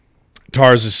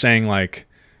TARS is saying like,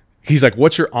 he's like,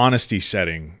 what's your honesty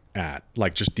setting at?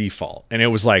 Like just default. And it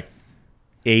was like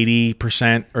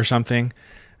 80% or something.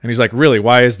 And he's like, really?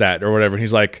 Why is that? Or whatever. And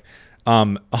he's like,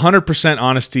 100%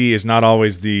 honesty is not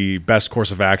always the best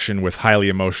course of action with highly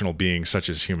emotional beings such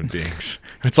as human beings.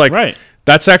 It's like,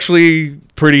 that's actually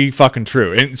pretty fucking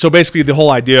true. And so basically the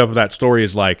whole idea of that story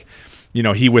is like,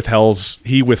 he withholds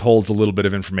a little bit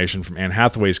of information from Anne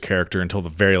Hathaway's character until the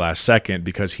very last second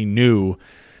because he knew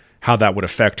how that would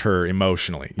affect her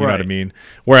emotionally. You know what I mean?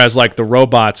 Whereas like the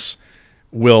robots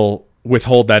will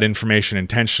withhold that information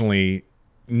intentionally,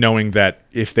 knowing that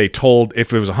if it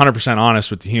was 100%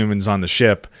 honest with the humans on the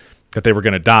ship that they were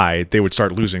going to die, they would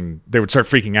start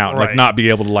freaking out, like not be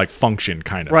able to like function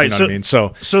kind of, you know what I mean?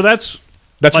 So that's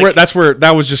like, where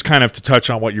that was just kind of to touch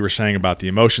on what you were saying about the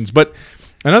emotions. But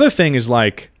another thing is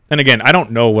like, and again, I don't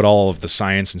know what all of the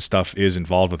science and stuff is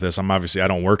involved with this. I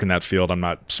don't work in that field. I'm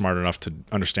not smart enough to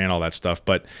understand all that stuff.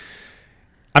 But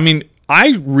I mean,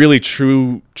 I really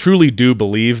truly do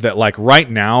believe that like right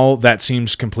now that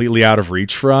seems completely out of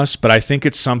reach for us. But I think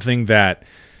it's something that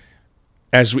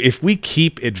if we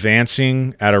keep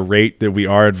advancing at a rate that we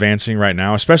are advancing right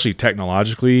now, especially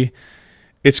technologically,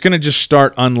 it's going to just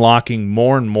start unlocking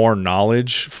more and more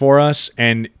knowledge for us.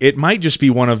 And it might just be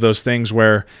one of those things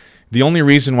where the only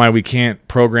reason why we can't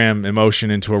program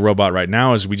emotion into a robot right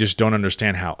now is we just don't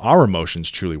understand how our emotions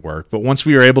truly work. But once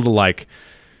we are able to like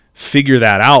figure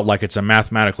that out, like it's a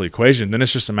mathematical equation, then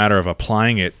it's just a matter of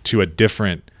applying it to a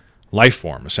different life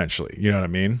form, essentially. You know what I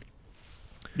mean?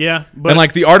 Yeah. But and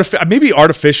like maybe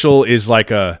artificial is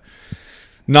like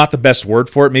not the best word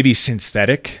for it. Maybe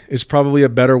synthetic is probably a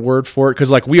better word for it. Because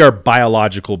like we are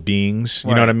biological beings,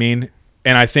 you know what I mean?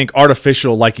 And I think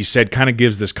artificial, like you said, kind of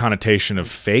gives this connotation of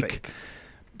fake.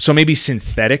 So maybe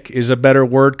synthetic is a better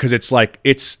word because it's like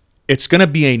it's going to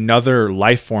be another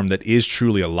life form that is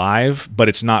truly alive, but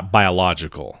it's not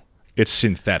biological. It's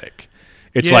synthetic.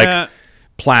 It's like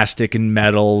plastic and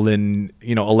metal and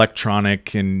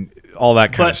electronic and all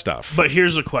that kind of stuff. But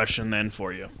here's a question then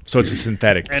for you. So it's a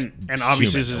synthetic. And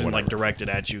obviously this isn't like directed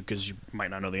at you because you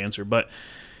might not know the answer, but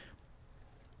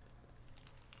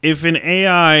if an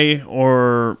AI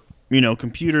or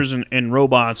computers and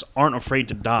robots aren't afraid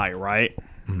to die, right?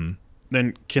 Mm-hmm.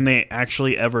 Then can they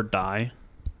actually ever die?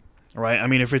 Right? I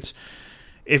mean, if it's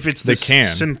this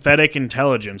synthetic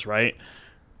intelligence, right?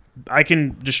 I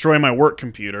can destroy my work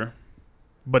computer,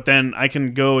 but then I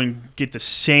can go and get the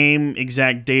same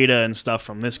exact data and stuff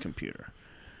from this computer.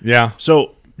 Yeah.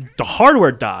 So the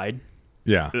hardware died.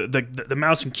 Yeah. The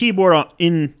mouse and keyboard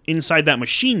inside that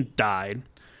machine died,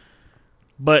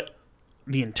 but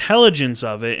the intelligence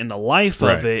of it and the life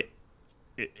of it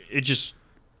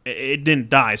didn't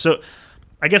die. So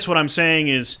I guess what I'm saying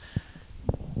is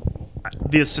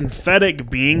the synthetic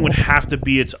being would have to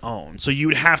be its own. So you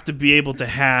would have to be able to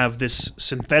have this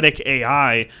synthetic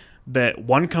AI that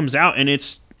one comes out and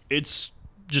it's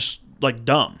just like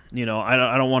dumb.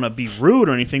 I don't want to be rude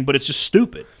or anything, but it's just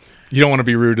stupid. You don't want to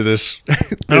be rude to this. I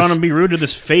don't want to be rude to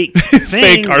this fake thing,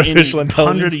 fake artificial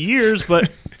intelligence. 100 years, but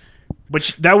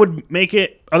which that would make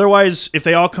it. Otherwise, if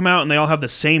they all come out and they all have the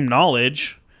same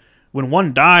knowledge, when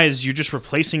one dies, you're just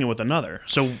replacing it with another.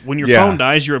 So when your phone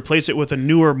dies, you replace it with a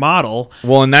newer model.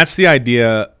 Well, and that's the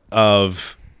idea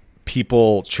of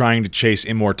people trying to chase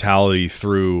immortality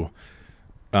through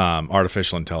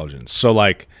artificial intelligence. So,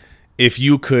 like, if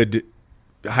you could,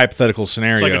 hypothetical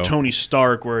scenario, it's like a Tony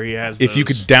Stark where he has. If you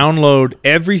could download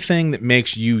everything that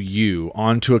makes you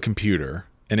onto a computer,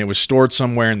 and it was stored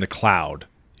somewhere in the cloud,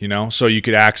 so you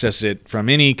could access it from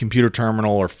any computer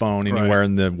terminal or phone anywhere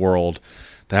in the world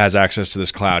that has access to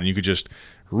this cloud, and you could just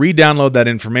re-download that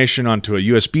information onto a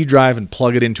USB drive and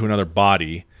plug it into another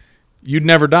body, you'd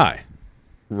never die,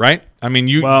 right? I mean,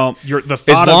 the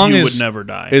thought of you would never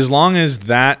die. As long as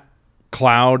that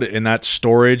cloud and that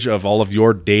storage of all of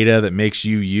your data that makes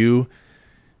you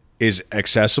is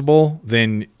accessible,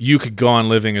 then you could go on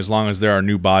living as long as there are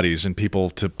new bodies and people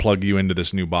to plug you into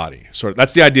this new body. So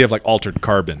that's the idea of like altered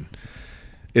carbon,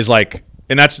 is like.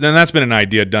 And that's been an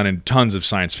idea done in tons of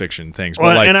science fiction things.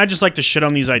 Well, but and I just like to shit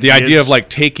on these ideas. The idea of like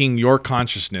taking your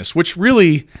consciousness, which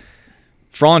really,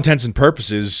 for all intents and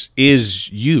purposes,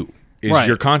 is your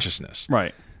consciousness.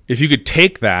 Right. If you could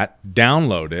take that,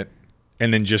 download it,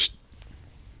 and then just,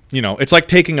 it's like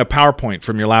taking a PowerPoint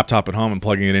from your laptop at home and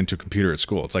plugging it into a computer at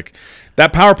school. It's like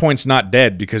that PowerPoint's not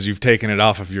dead because you've taken it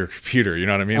off of your computer. You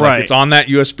know what I mean? Right. Like it's on that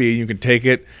USB. You can take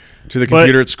it to the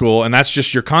computer at school, and that's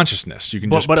just your consciousness. You can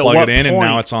just plug it in, and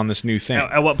now it's on this new thing.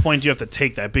 At what point do you have to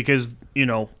take that? Because,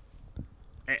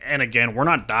 and again, we're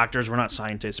not doctors, we're not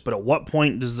scientists, but at what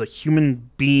point does a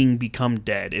human being become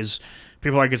dead? Is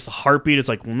people are like, it's the heartbeat. It's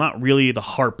like, well, not really the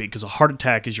heartbeat, because a heart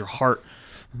attack is your heart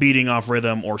beating off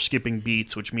rhythm or skipping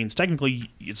beats, which means technically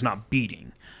it's not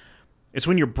beating. It's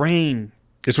when your brain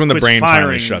It's when the brain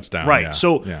finally shuts down. Right. Yeah.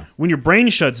 So when your brain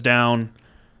shuts down,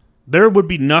 there would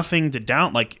be nothing to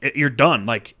down. Like, you're done.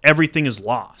 Like, everything is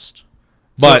lost.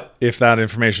 But if that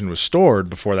information was stored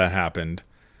before that happened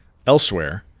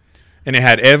elsewhere, and it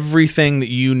had everything that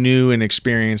you knew and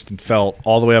experienced and felt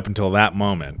all the way up until that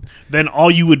moment, then all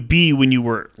you would be when you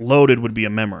were loaded would be a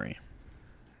memory.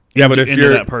 But if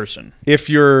you're that person, if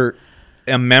you're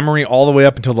a memory all the way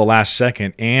up until the last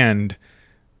second, and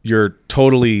you're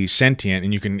totally sentient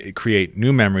and you can create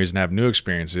new memories and have new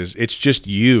experiences, it's just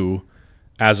you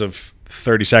as of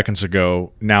 30 seconds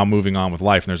ago, now moving on with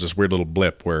life, and there's this weird little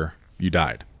blip where you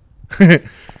died.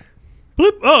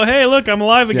 Bloop. Oh, hey, look, I'm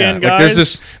alive again, Like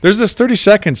guys. there's this 30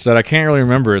 seconds that I can't really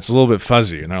remember. It's a little bit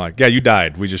fuzzy, and they're like, "Yeah, you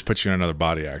died. We just put you in another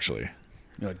body, actually."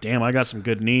 You're like, damn, I got some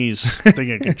good knees.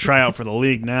 Thinking I could try out for the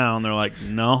league now, and they're like,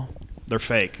 no, they're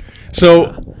fake.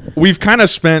 So we've kind of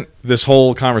spent this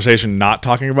whole conversation not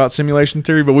talking about simulation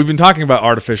theory, but we've been talking about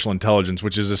artificial intelligence,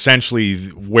 which is essentially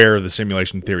where the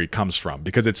simulation theory comes from,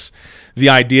 because it's the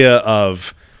idea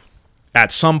of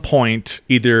at some point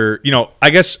either,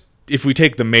 I guess if we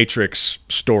take the Matrix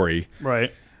story,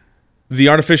 Right. the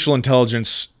artificial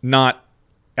intelligence not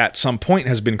at some point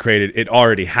has been created. It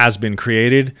already has been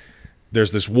created.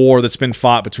 There's this war that's been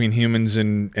fought between humans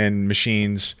and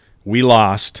machines. We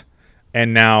lost.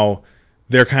 And now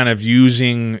they're kind of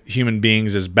using human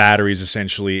beings as batteries,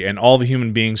 essentially. And all the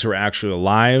human beings who are actually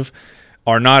alive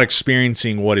are not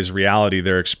experiencing what is reality.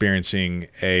 They're experiencing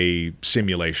a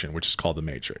simulation, which is called the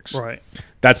Matrix. Right.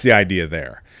 That's the idea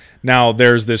there. Now,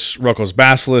 there's this Rocco's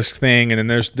Basilisk thing, and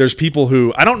then there's people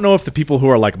who, I don't know if the people who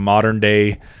are like modern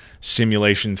day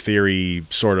simulation theory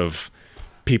sort of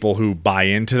people who buy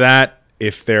into that,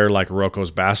 if they're like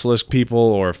Rocco's Basilisk people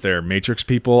or if they're Matrix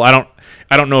people. I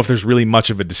don't know if there's really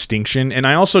much of a distinction. And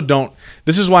I also don't,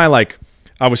 this is why, like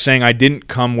I was saying, I didn't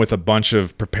come with a bunch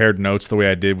of prepared notes the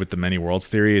way I did with the many worlds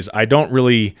theory. Is I don't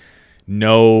really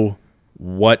know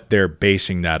what they're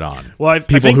basing that on. Well, I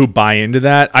people think, who buy into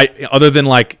that, other than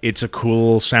like it's a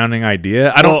cool sounding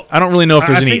idea, I don't really know if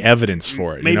there's any evidence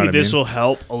for it. Maybe you know this will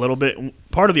help a little bit.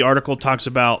 Part of the article talks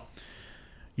about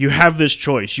you have this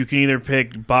choice. You can either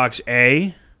pick box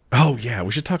A. Oh yeah,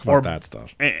 we should talk about that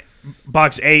stuff.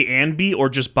 Box A and B, or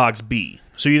just box B.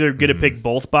 So you either get to pick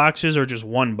both boxes or just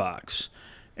one box.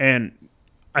 And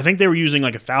I think they were using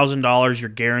like $1,000. You're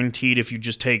guaranteed if you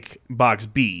just take box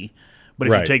B. But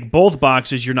if you take both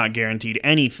boxes, you're not guaranteed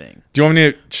anything. Do you want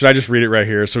me to? Should I just read it right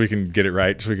here so we can get it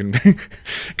right? So we can,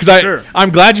 because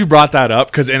I'm glad you brought that up.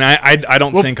 Because I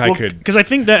don't think I could. Because I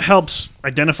think that helps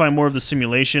identify more of the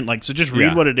simulation. Like, so just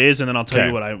read what it is, and then I'll tell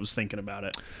you what I was thinking about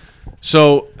it.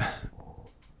 So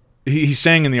he's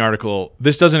saying in the article,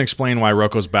 this doesn't explain why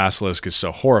Rocco's Basilisk is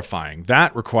so horrifying.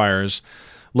 That requires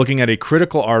looking at a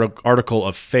critical article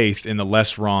of faith in the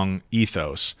less wrong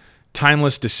ethos,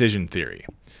 timeless decision theory.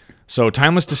 So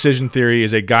timeless decision theory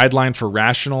is a guideline for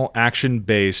rational action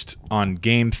based on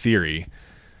game theory,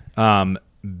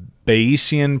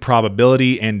 Bayesian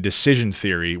probability and decision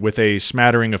theory, with a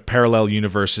smattering of parallel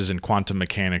universes and quantum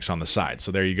mechanics on the side.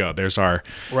 So there you go. There's our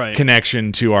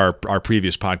connection to our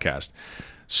previous podcast.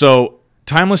 So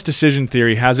timeless decision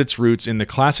theory has its roots in the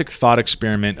classic thought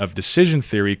experiment of decision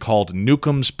theory called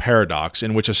Newcomb's paradox,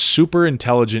 in which a super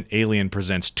intelligent alien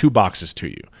presents two boxes to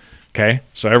you. Okay?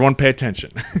 So everyone pay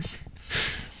attention.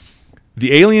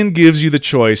 The alien gives you the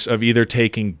choice of either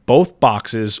taking both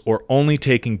boxes or only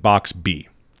taking box B.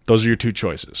 Those are your two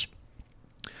choices.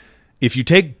 If you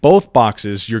take both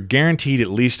boxes, you're guaranteed at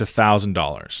least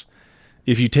 $1,000.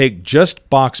 If you take just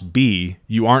box B,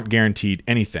 you aren't guaranteed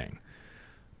anything.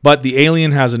 But the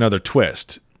alien has another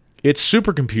twist. Its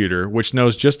supercomputer, which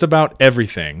knows just about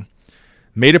everything,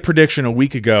 made a prediction a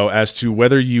week ago as to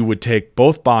whether you would take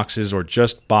both boxes or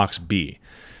just box B.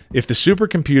 If the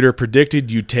supercomputer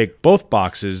predicted you'd take both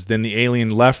boxes, then the alien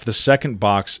left the second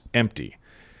box empty.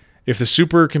 If the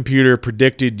supercomputer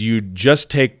predicted you'd just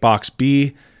take box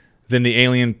B, then the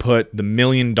alien put the $1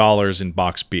 million in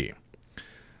box B.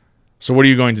 So what are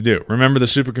you going to do? Remember, the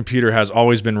supercomputer has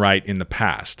always been right in the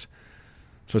past.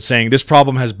 So it's saying this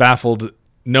problem has baffled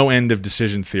no end of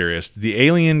decision theorists. The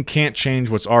alien can't change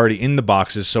what's already in the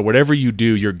boxes, so whatever you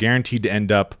do, you're guaranteed to end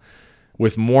up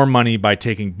with more money by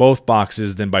taking both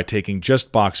boxes than by taking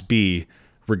just box B,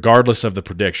 regardless of the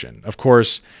prediction. Of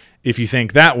course, if you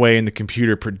think that way and the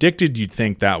computer predicted you'd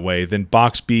think that way, then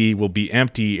box B will be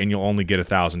empty and you'll only get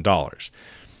 $1,000.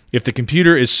 If the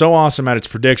computer is so awesome at its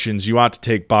predictions, you ought to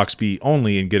take box B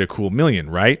only and get a cool $1 million,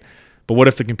 right? But what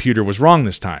if the computer was wrong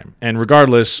this time? And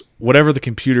regardless, whatever the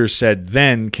computer said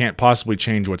then can't possibly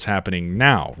change what's happening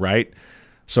now, right?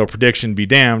 So prediction be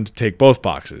damned, take both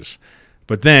boxes.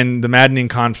 But then the maddening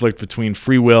conflict between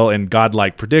free will and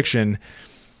godlike prediction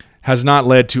has not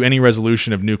led to any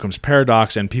resolution of Newcomb's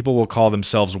paradox, and people will call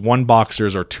themselves one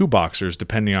boxers or two boxers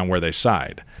depending on where they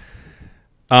side.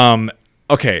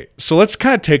 Okay, so let's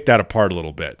kind of take that apart a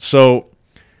little bit. So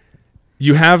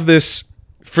you have this,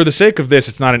 for the sake of this,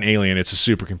 it's not an alien, it's a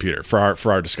supercomputer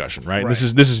for our discussion, right? This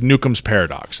is Newcomb's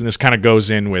paradox, and this kind of goes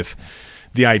in with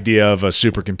the idea of a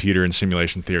supercomputer and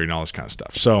simulation theory and all this kind of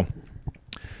stuff. So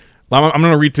I'm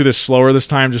going to read through this slower this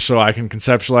time just so I can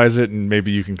conceptualize it, and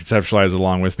maybe you can conceptualize it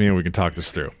along with me and we can talk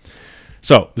this through.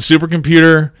 So the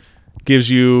supercomputer gives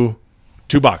you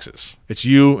two boxes. It's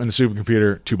you and the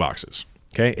supercomputer, two boxes.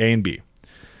 Okay, A and B.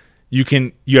 You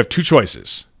have two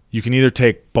choices. You can either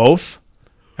take both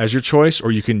as your choice,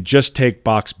 or you can just take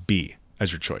box B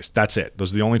as your choice. That's it.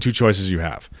 Those are the only two choices you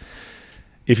have.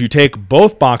 If you take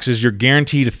both boxes, you're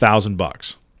guaranteed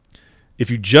 $1,000. If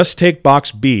you just take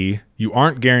box B, you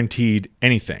aren't guaranteed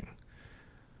anything.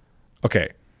 Okay,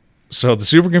 so the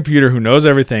supercomputer who knows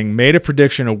everything made a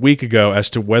prediction a week ago as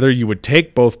to whether you would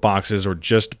take both boxes or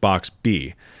just box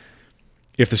B.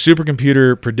 If the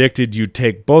supercomputer predicted you'd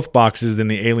take both boxes, then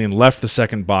the alien left the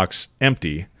second box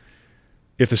empty.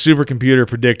 If the supercomputer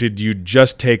predicted you'd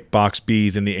just take box B,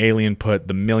 then the alien put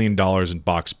the $1 million in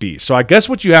box B. So I guess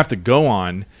what you have to go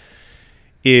on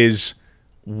is,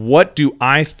 what do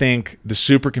I think the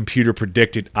supercomputer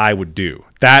predicted I would do?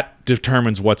 That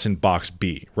determines what's in box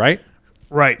B, right?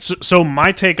 Right. So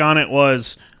my take on it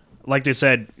was, like they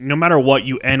said, no matter what,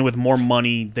 you end with more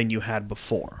money than you had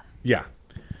before. Yeah.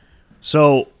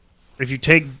 So if you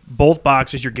take both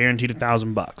boxes, you're guaranteed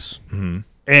 $1,000. Mm-hmm.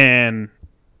 And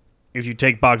if you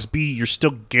take box B, you're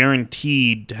still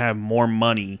guaranteed to have more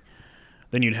money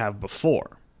than you'd have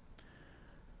before.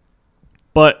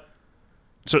 But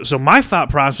so my thought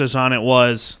process on it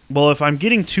was, well, if I'm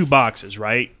getting two boxes,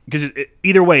 right? Because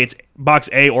either way, it's box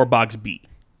A or box B,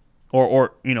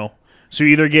 or so you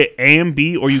either get A and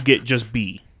B or you get just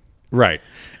B. Right.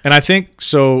 And I think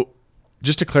so.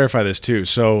 Just to clarify this too,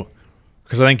 so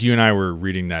because I think you and I were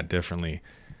reading that differently.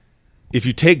 If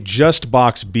you take just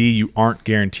box B, you aren't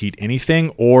guaranteed anything,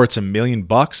 or it's $1 million.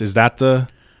 Isn't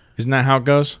that how it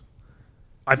goes?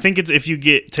 I think it's if you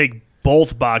take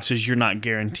both boxes, you're not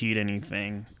guaranteed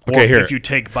anything. Okay, or here. If you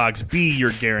take box B,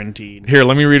 you're guaranteed. Here,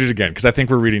 let me read it again, because I think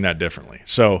we're reading that differently.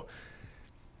 So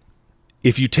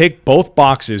if you take both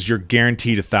boxes, you're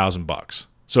guaranteed $1,000.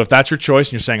 So if that's your choice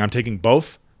and you're saying I'm taking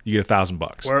both, you get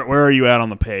 $1,000. Where are you at on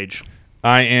the page?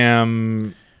 I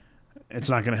am. It's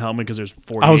not going to help me because there's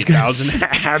 48,000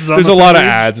 ads on There's the a lot of page.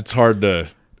 ads. It's hard to.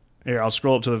 Here, I'll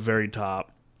scroll up to the very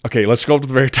top. Okay, let's scroll up to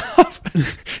the very top.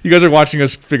 You guys are watching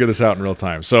us figure this out in real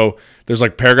time. So there's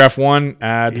like paragraph 1,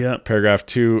 ad, Yep. paragraph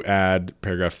 2, ad,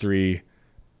 paragraph 3,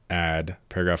 ad,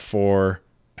 paragraph 4,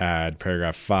 ad,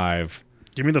 paragraph 5.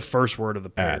 Give me the first word of the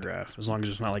paragraph, as long as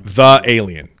it's not like The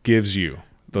alien gives you.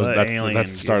 That's alien the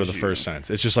start of the gives first you. sentence.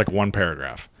 It's just like one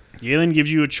paragraph. The alien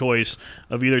gives you a choice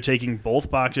of either taking both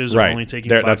boxes or Right. only taking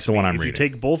There- box that's the B. one I'm If reading. you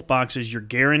take both boxes, you're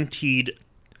guaranteed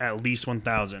at least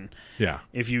 1,000. Yeah.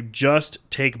 If you just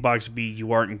take box B,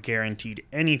 you aren't guaranteed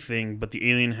anything, but the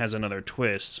alien has another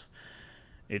twist.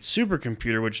 Its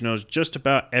supercomputer, which knows just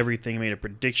about everything, made a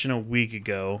prediction a week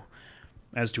ago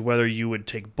as to whether you would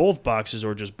take both boxes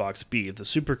or just box B. If the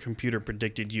supercomputer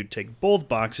predicted you'd take both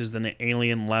boxes, then the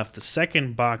alien left the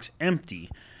second box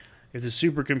empty. If the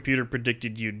supercomputer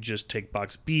predicted you'd just take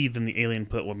box B, then the alien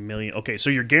put 1 million. Okay, so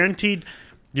you're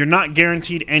not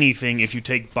guaranteed anything if you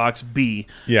take box B.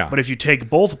 Yeah. But if you take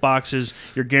both boxes,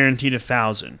 you're guaranteed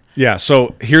 1,000. Yeah,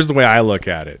 so here's the way I look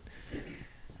at it.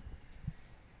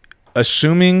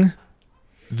 Assuming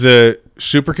the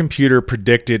supercomputer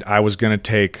predicted I was going to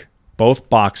take both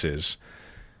boxes,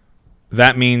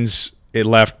 that means it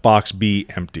left box B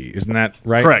empty. Isn't that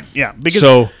right? Correct, yeah.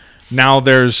 So now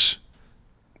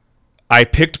I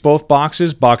picked both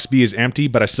boxes. Box B is empty,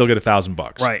 but I still get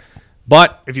 $1,000. Right.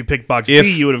 But If you picked box B,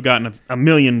 you would have gotten $1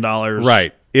 million.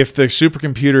 right, if the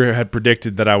supercomputer had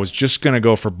predicted that I was just going to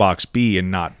go for box B and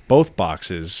not both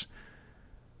boxes,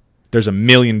 there's $1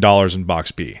 million in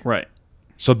box B. Right.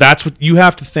 So that's what you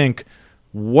have to think.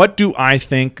 What do I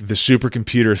think the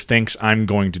supercomputer thinks I'm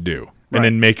going to do? And Right.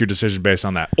 then make your decision based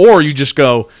on that. Or you just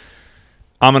go,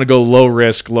 I'm going to go low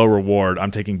risk, low reward.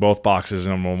 I'm taking both boxes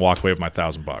and I'm going to walk away with my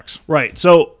 $1,000. Right.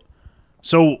 So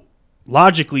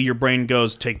logically, your brain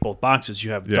goes, take both boxes.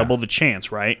 You have Yeah. double the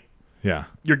chance, right? Yeah.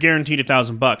 You're guaranteed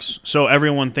 $1,000. So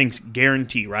everyone thinks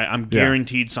guarantee, right? I'm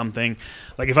guaranteed something.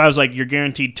 Like if I was like, you're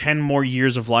guaranteed 10 more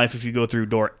years of life if you go through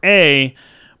door A,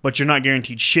 but you're not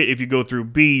guaranteed shit if you go through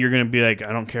B, you're going to be like,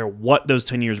 I don't care what those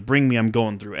 10 years bring me, I'm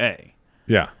going through A.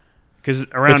 Yeah. Because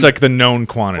around It's like the known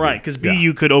quantity. right, because B, Yeah.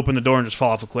 you could open the door and just fall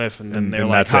off a cliff, and then they're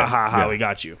and like, that's ha, it. ha, ha, Yeah. we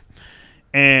got you.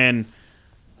 And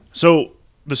so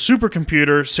the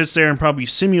supercomputer sits there and probably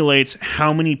simulates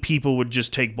how many people would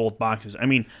just take both boxes. I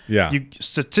mean, Yeah.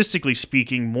 statistically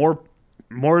speaking, more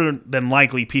than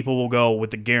likely people will go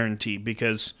with the guarantee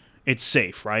because it's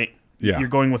safe, right? Yeah. You're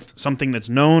going with something that's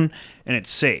known and it's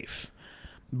safe.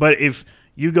 But if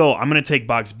you go, I'm going to take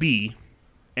box B,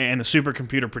 and the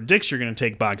supercomputer predicts you're going to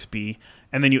take box B,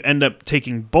 and then you end up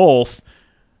taking both,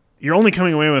 you're only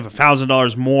coming away with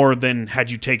 $1,000 more than had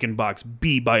you taken box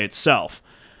B by itself.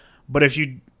 But if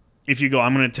you go,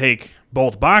 I'm going to take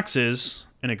both boxes,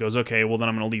 and it goes, okay, well then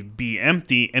I'm going to leave B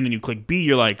empty, and then you click B,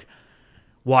 you're like,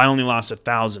 well, I only lost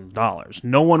 $1,000.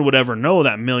 No one would ever know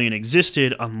that million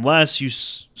existed unless you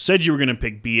said you were going to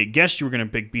pick B, it guessed you were going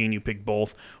to pick B, and you picked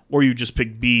both, or you just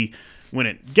picked B when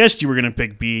it guessed you were going to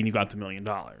pick B, and you got the $1 million.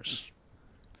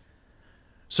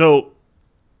 So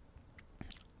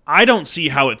I don't see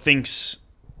how it thinks,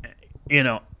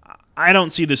 I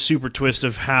don't see the super twist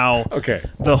of how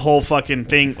the whole fucking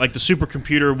thing, like the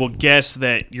supercomputer will guess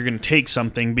that you're going to take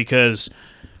something because,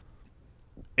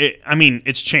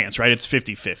 it's chance, right? It's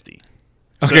 50-50.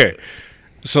 Okay.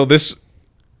 So this,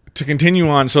 to continue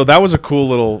on, so that was a cool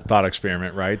little thought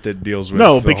experiment, right? That deals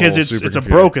with because it's a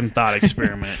broken thought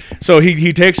experiment. So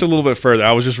he takes it a little bit further.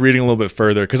 I was just reading a little bit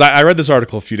further because I read this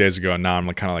article a few days ago, and now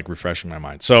I'm kind of like refreshing my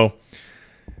mind. So,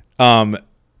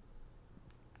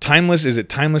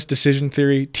 timeless decision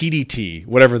theory, TDT,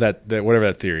 whatever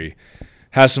that theory,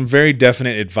 has some very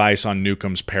definite advice on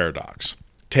Newcomb's paradox.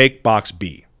 Take box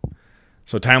B.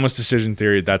 So timeless decision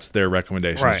theory, that's their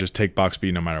recommendation. Right. Is just take box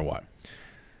B no matter what.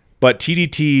 But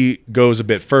TDT goes a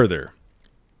bit further.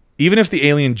 Even if the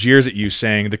alien jeers at you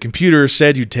saying, the computer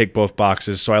said you'd take both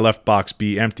boxes, so I left box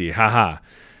B empty, haha,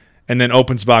 and then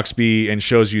opens box B and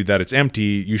shows you that it's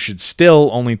empty, you should still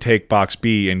only take box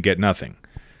B and get nothing.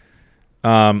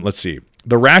 Let's see.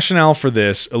 The rationale for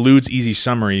this eludes easy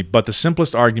summary, but the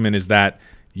simplest argument is that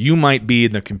you might be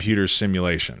in the computer's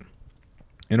simulation.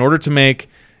 In order to make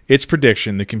its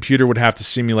prediction, the computer would have to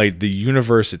simulate the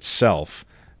universe itself.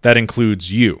 That includes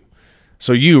you.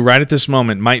 So you, right at this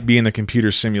moment, might be in the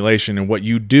computer's simulation, and what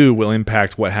you do will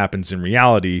impact what happens in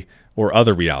reality or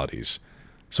other realities.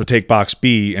 So take box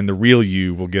B, and the real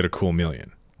you will get a cool $1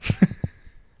 million.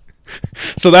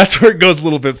 So that's where it goes a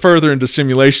little bit further into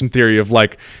simulation theory of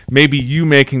like maybe you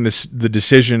making the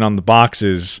decision on the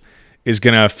boxes is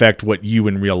going to affect what you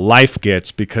in real life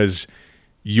gets because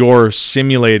your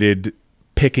simulated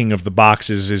picking of the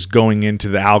boxes is going into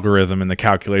the algorithm and the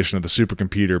calculation of the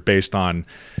supercomputer based on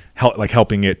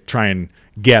helping it try and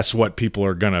guess what people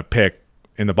are going to pick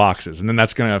in the boxes. And then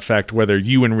that's going to affect whether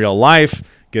you in real life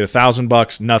get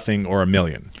 $1,000, nothing, or $1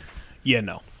 million. Yeah,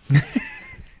 no.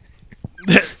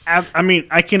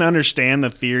 I can understand the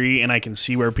theory and I can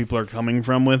see where people are coming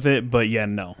from with it, but yeah,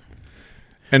 no.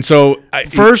 And so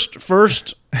first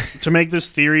to make this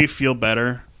theory feel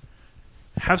better,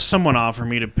 have someone offer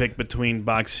me to pick between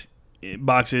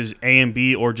boxes A and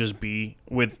B or just B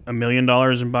with $1 million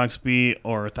in box B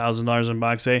or $1,000 in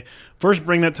box A. First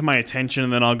bring that to my attention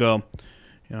and then I'll go,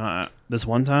 this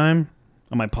one time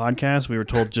on my podcast, we were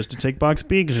told just to take box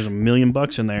B because there's $1 million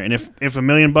in there. And if $1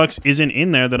 million isn't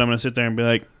in there, then I'm going to sit there and be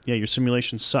like, yeah, your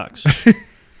simulation sucks.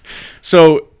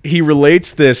 So he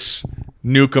relates this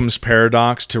Newcomb's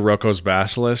paradox to Rocco's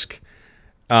basilisk.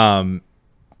 And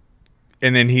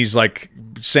then he's like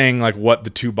saying like what the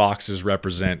two boxes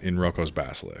represent in Rocco's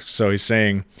basilisk. So he's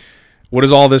saying, what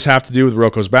does all this have to do with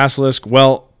Rocco's basilisk?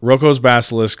 Well, Rocco's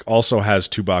basilisk also has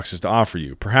two boxes to offer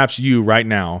you. Perhaps you right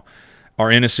now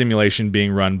are in a simulation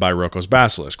being run by Rocco's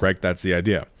basilisk, right? That's the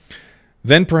idea.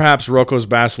 Then perhaps Rocco's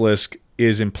basilisk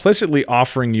is implicitly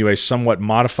offering you a somewhat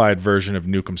modified version of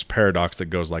Newcomb's paradox that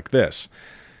goes like this.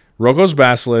 Rocco's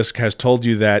basilisk has told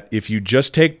you that if you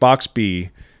just take box B,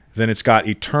 then it's got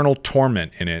eternal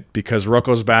torment in it because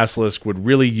Rocco's basilisk would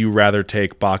really you rather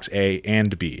take box A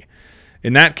and B.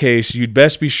 In that case, you'd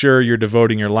best be sure you're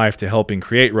devoting your life to helping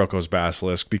create Rocco's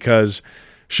basilisk because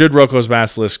should Rocco's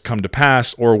basilisk come to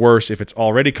pass, or worse, if it's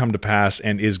already come to pass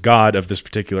and is God of this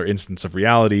particular instance of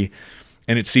reality,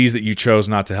 and it sees that you chose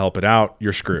not to help it out,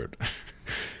 you're screwed.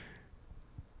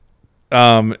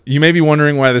 You may be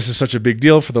wondering why this is such a big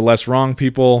deal for the less wrong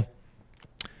people.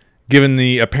 Given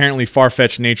the apparently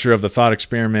far-fetched nature of the thought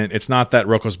experiment, it's not that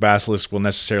Rocco's basilisk will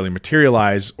necessarily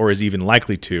materialize or is even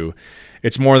likely to.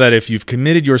 It's more that if you've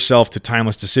committed yourself to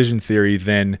timeless decision theory,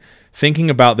 then thinking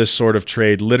about this sort of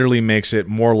trade literally makes it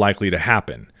more likely to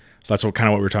happen. So that's what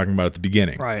we were talking about at the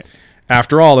beginning. Right.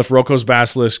 After all, if Rocco's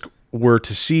basilisk were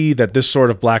to see that this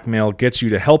sort of blackmail gets you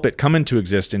to help it come into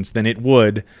existence, then it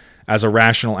would, as a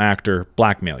rational actor,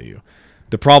 blackmail you.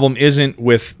 The problem isn't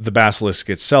with the basilisk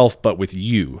itself, but with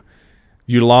you.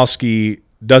 Udalowski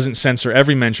doesn't censor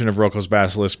every mention of Rocco's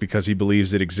basilisk because he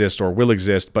believes it exists or will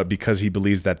exist, but because he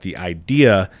believes that the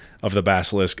idea of the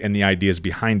basilisk and the ideas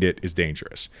behind it is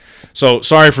dangerous. So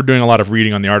sorry for doing a lot of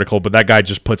reading on the article, but that guy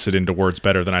just puts it into words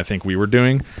better than I think we were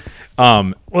doing.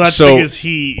 Well, that's because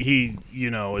he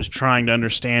is trying to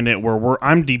understand it where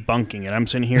I'm debunking it. I'm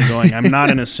sitting here going, I'm not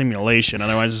in a simulation.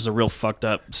 Otherwise, this is a real fucked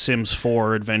up Sims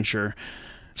 4 adventure.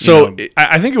 So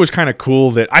I think it was kind of cool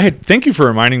that thank you for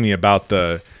reminding me about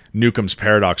the Newcomb's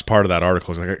paradox part of that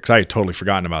article because I had totally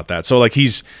forgotten about that. So like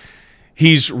he's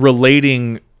he's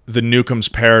relating the Newcomb's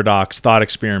paradox thought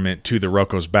experiment to the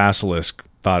Rocco's basilisk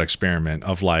thought experiment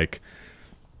of like,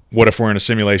 what if we're in a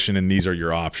simulation and these are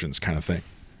your options kind of thing.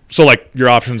 So like your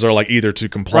options are like either to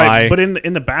comply, Right, but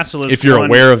in the basilisk, if you're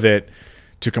aware of it,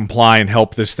 to comply and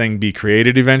help this thing be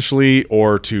created eventually,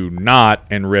 or to not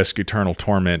and risk eternal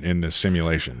torment in this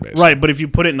simulation, basically. right, but if you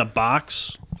put it in the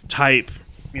box type,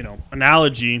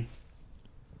 analogy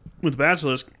with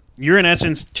basilisk, you're in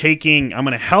essence taking, I'm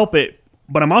going to help it,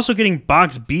 but I'm also getting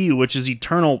box B, which is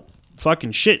eternal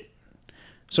fucking shit.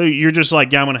 So you're just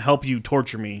like, yeah, I'm going to help you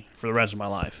torture me for the rest of my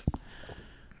life.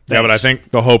 Yeah, but I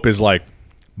think the hope is like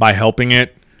by helping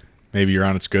it, maybe you're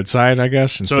on its good side, I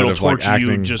guess, so instead it'll of like torture acting.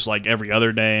 you just like every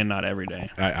other day and not every day.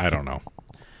 I don't know.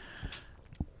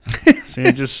 See,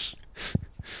 it just.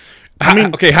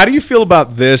 Okay, how do you feel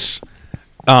about this?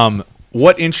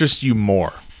 What interests you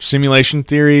more, simulation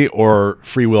theory or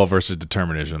free will versus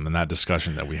determinism, in that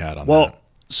discussion that we had on that? Well,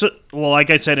 like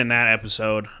I said in that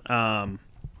episode,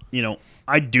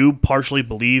 I do partially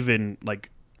believe in like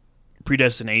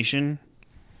predestination,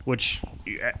 which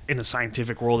in the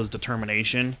scientific world is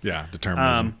determination. Yeah,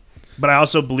 determinism. But I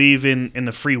also believe in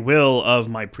the free will of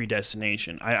my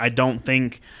predestination. I don't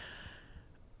think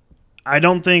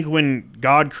when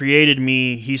God created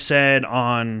me, he said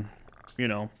on,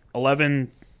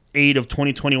 11/8 of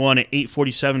 2021 at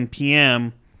 8:47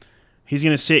 p.m., he's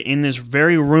going to sit in this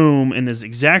very room in this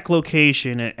exact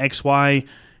location at XY,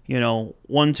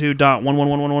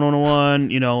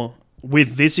 12.111111,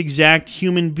 with this exact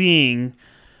human being,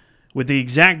 with the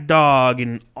exact dog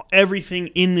and everything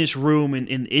in this room and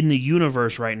in the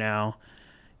universe right now.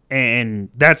 And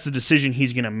that's the decision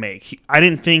he's going to make. I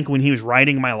didn't think when he was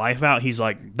writing my life out, he's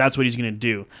like, that's what he's going to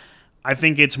do. I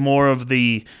think it's more of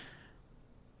this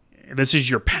is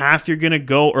your path you're going to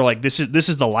go, or like this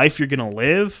is the life you're going to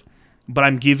live, but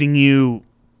I'm giving you,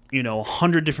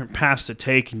 100 different paths to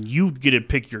take, and you get to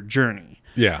pick your journey.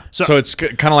 Yeah. So it's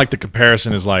kind of like the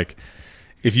comparison is like,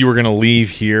 if you were going to leave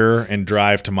here and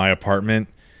drive to my apartment,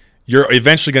 you're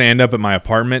eventually going to end up at my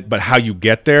apartment, but how you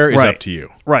get there is up to you.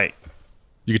 Right.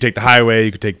 You could take the highway,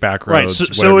 you could take back roads, So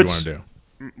whatever you want to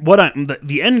do.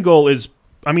 The end goal is,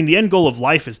 the end goal of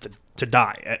life is to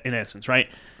die, in essence, right?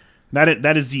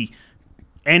 That is the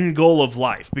end goal of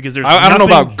life, because there's I don't know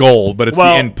about goal, but it's the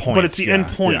end point. But it's the end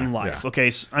point in life. Yeah. Okay,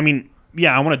 so, I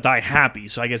want to die happy,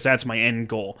 so I guess that's my end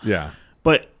goal. Yeah.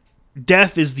 But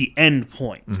death is the end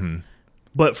point. Mm-hmm.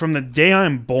 But from the day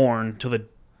I'm born to the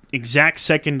exact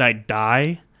second I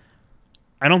die,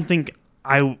 I don't think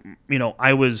I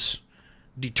was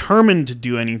determined to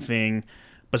do anything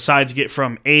besides get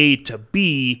from A to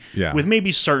B, with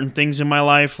maybe certain things in my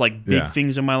life, like big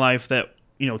things in my life that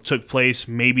took place.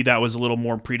 Maybe that was a little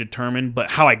more predetermined, but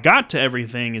how I got to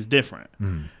everything is different,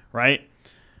 right?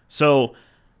 So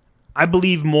I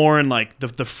believe more in like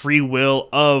the free will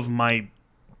of my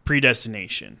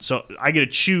predestination. So I get to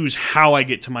choose how I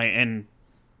get to the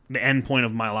end point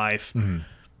of my life,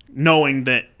 knowing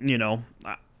that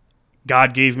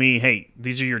God gave me, hey,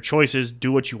 these are your choices.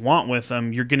 Do what you want with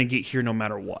them. You're going to get here no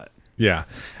matter what. Yeah.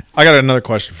 I got another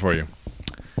question for you.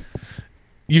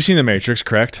 You've seen The Matrix,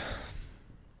 correct?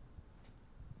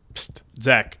 Psst.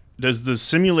 Zach, does the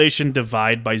simulation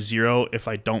divide by 0 if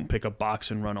I don't pick a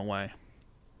box and run away?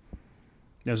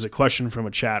 There's a question from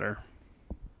a chatter.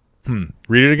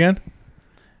 Read it again.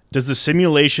 Does the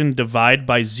simulation divide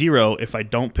by 0 if I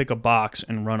don't pick a box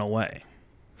and run away?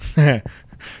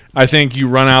 I think you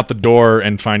run out the door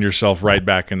and find yourself right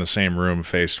back in the same room,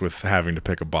 faced with having to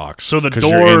pick a box. So the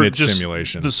door you're in its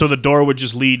simulation. So the door would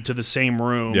just lead to the same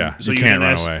room. Yeah, so you can't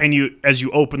run away. And as you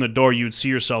open the door, you would see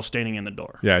yourself standing in the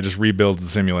door. Yeah, it just rebuilds the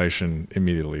simulation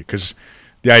immediately. Because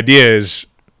the idea is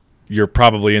you're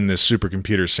probably in this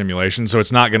supercomputer simulation, so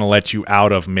it's not going to let you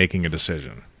out of making a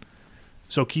decision.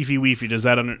 So Keefy Weefy, does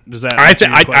that?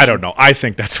 I don't know. I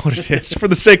think that's what it is. For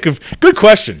the sake of good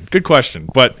question,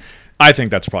 but I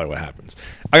think that's probably what happens.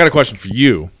 I got a question for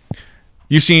you.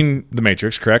 You've seen The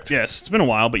Matrix, correct? Yes, it's been a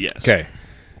while, but yes. Okay,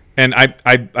 and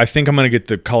I think I'm going to get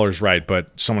the colors right,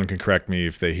 but someone can correct me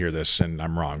if they hear this and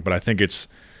I'm wrong. But I think it's,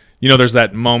 there's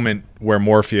that moment where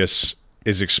Morpheus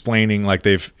is explaining, like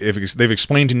they've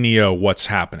explained to Neo what's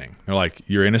happening. They're like,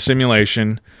 you're in a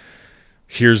simulation.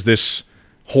 Here's this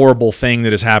horrible thing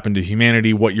that has happened to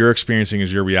humanity. What you're experiencing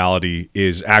as your reality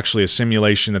is actually a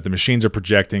simulation that the machines are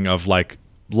projecting of like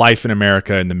life in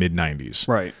America in the mid-90s.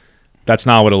 Right. That's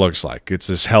not what it looks like. It's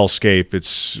this hellscape.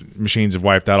 Machines have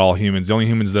wiped out all humans. The only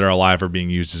humans that are alive are being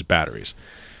used as batteries.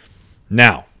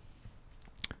 Now,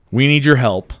 we need your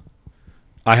help.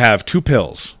 I have 2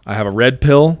 pills. I have a red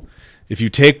pill. If you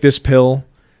take this pill,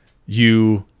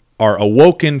 you are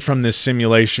awoken from this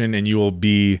simulation, and you will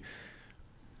be,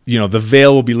 the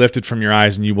veil will be lifted from your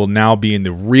eyes, and you will now be in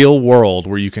the real world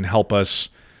where you can help us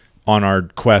on our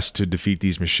quest to defeat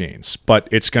these machines. But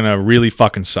it's going to really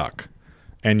fucking suck.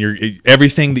 And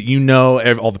everything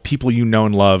that all the people you know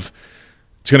and love,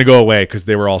 it's going to go away because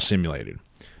they were all simulated.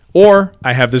 Or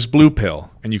I have this blue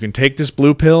pill, and you can take this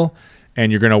blue pill,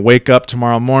 and you're going to wake up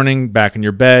tomorrow morning back in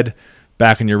your bed,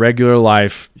 back in your regular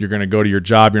life. You're going to go to your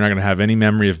job. You're not going to have any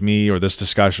memory of me or this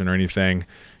discussion or anything.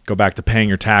 Go back to paying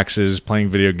your taxes, playing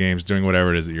video games, doing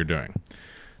whatever it is that you're doing.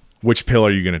 Which pill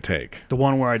are you going to take? The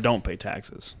one where I don't pay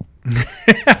taxes.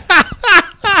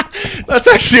 That's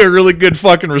actually a really good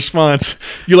fucking response.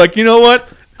 You're like, you know what?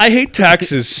 I hate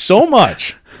taxes so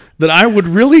much that I would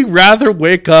really rather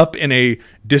wake up in a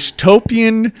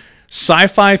dystopian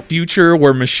sci-fi future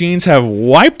where machines have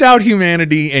wiped out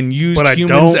humanity and used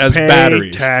humans as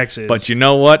batteries. Taxes. But you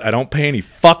know what? I don't pay any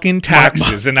fucking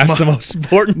taxes, and that's the most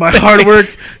important. My thing. hard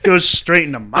work goes straight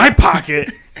into my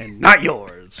pocket and not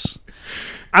yours.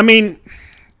 I mean,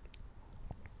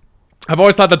 I've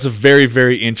always thought that's a very,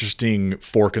 very interesting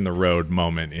fork in the road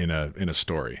moment in a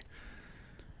story.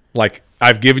 Like,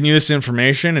 I've given you this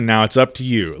information, and now it's up to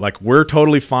you. Like, we're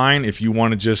totally fine if you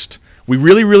want to just... We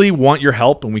really, really want your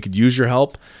help, and we could use your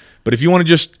help. But if you want to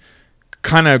just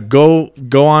kind of go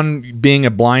on being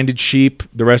a blinded sheep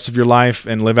the rest of your life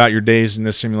and live out your days in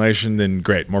this simulation, then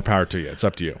great. More power to you. It's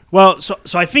up to you. Well, so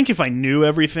I think if I knew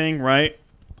everything, right,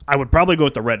 I would probably go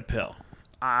with the red pill.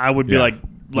 I would be like...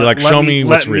 show me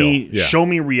what's real. Yeah. Show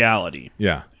me reality.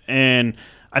 Yeah. And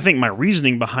I think my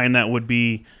reasoning behind that would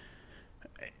be,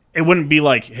 it wouldn't be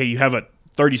like, hey, you have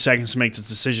 30 seconds to make this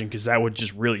decision, because that would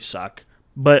just really suck.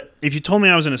 But if you told me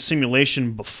I was in a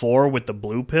simulation before with the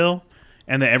blue pill,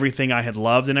 and that everything I had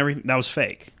loved and everything, that was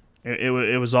fake.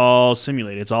 It was all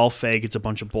simulated. It's all fake. It's a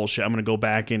bunch of bullshit. I'm going to go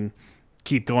back and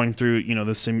keep going through,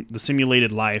 the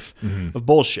simulated life of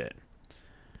bullshit.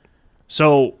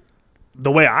 So the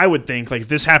way I would think, like, if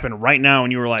this happened right now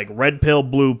and you were like, red pill,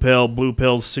 blue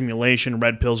pill's simulation,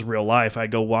 red pill's real life, I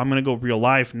go, well, I'm going to go real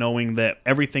life knowing that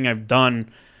everything I've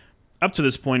done up to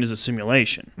this point is a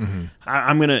simulation. Mm-hmm.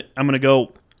 I'm gonna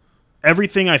go,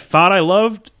 everything I thought I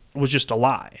loved was just a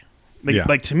lie.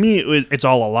 Like to me, it's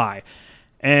all a lie.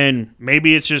 And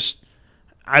maybe it's just,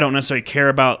 I don't necessarily care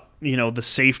about, the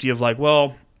safety of like,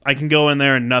 well, I can go in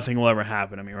there and nothing will ever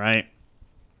happen to me, right?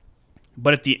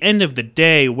 But at the end of the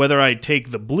day, whether I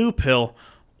take the blue pill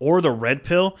or the red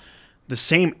pill, the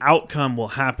same outcome will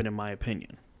happen, in my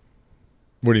opinion.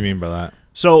 What do you mean by that?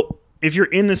 So if you're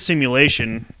in the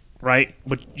simulation, right,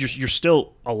 but you're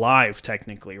still alive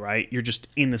technically, right? You're just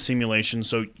in the simulation,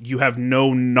 so you have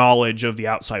no knowledge of the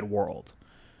outside world.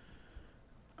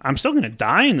 I'm still going to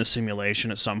die in the simulation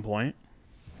at some point.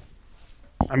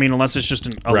 I mean, unless it's just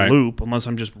a loop, unless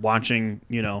I'm just watching,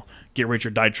 Get Rich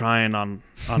or Die Trying on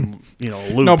a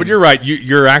loop. No, but you're right.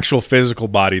 Your actual physical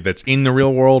body that's in the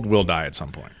real world will die at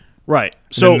some point. Right.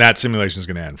 So then that simulation is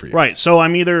going to end for you. Right. So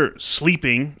I'm either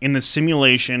sleeping in the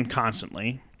simulation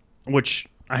constantly, which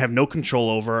I have no control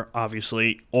over,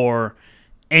 obviously, or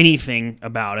anything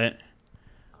about it,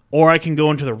 or I can go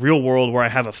into the real world where I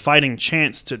have a fighting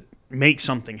chance to make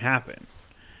something happen.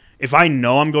 If I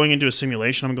know I'm going into a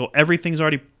simulation, I'm going to go, everything's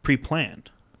already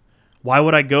pre-planned. Why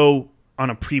would I go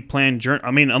on a pre-planned journey? I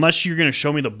mean, unless you're going to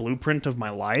show me the blueprint of my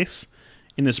life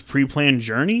in this pre-planned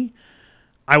journey,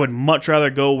 I would much rather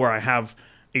go where I have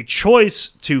a choice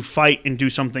to fight and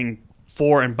do something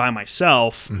for and by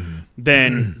myself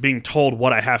than being told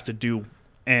what I have to do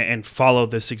and follow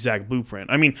this exact blueprint.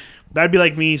 I mean, that'd be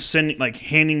like me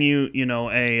handing you,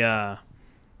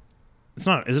 it's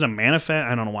not. Is it a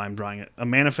manifest? I don't know why I'm drawing it. A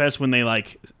manifest when they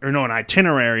an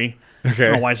itinerary. Okay. I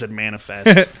don't know why I said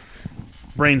manifest.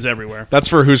 Brains everywhere. That's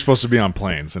for who's supposed to be on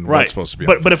planes and what's supposed to be.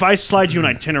 But if I slide you an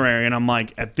itinerary and I'm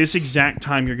like, at this exact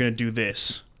time you're going to do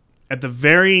this, at the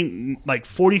very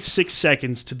 46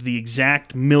 seconds to the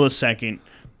exact millisecond,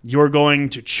 you're going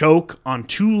to choke on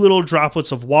 2 little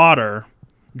droplets of water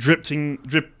dripped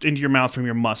into your mouth from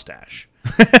your mustache.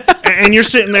 And you're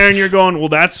sitting there and you're going, well,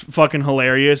 that's fucking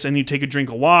hilarious. And you take a drink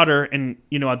of water and,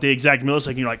 at the exact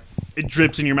millisecond, you're like, it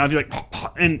drips in your mouth. You're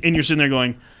like, and you're sitting there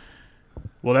going,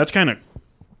 well, that's kind of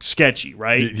sketchy,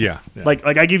 right? Yeah. Like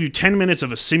I give you 10 minutes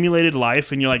of a simulated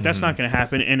life and you're like, that's not going to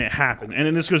happen. And it happened. And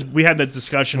then this goes, we had that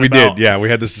discussion. We did. Yeah. We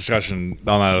had this discussion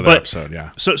on that other episode.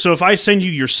 Yeah. So if I send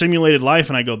you your simulated life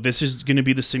and I go, this is going to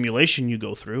be the simulation you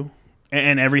go through,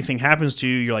 and everything happens to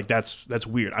you, you're like, that's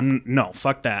weird. No,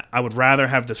 fuck that. I would rather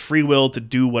have the free will to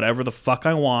do whatever the fuck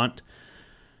I want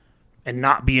and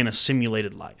not be in a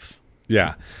simulated life.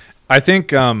 Yeah. I think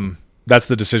That's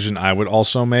the decision I would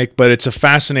also make. But it's a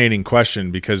fascinating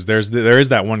question because there is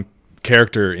that one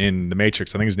character in the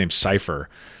Matrix. I think his name's Cypher,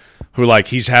 who like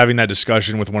he's having that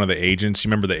discussion with one of the agents. You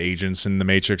remember the agents in the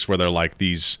Matrix where they're like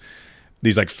these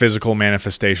like physical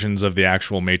manifestations of the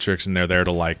actual Matrix, and they're there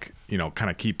to like, you know, kind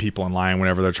of keep people in line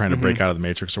whenever they're trying to break out of the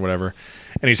Matrix or whatever.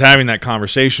 And he's having that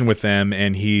conversation with them,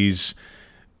 and he's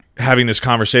having this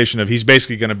conversation of he's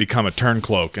basically going to become a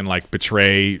turncloak and like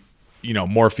betray, you know,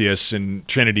 Morpheus and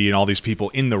Trinity and all these people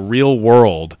in the real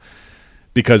world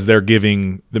because they're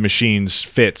giving the machines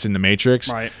fits in the Matrix.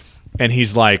 Right. And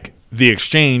he's like, the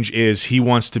exchange is he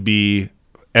wants to be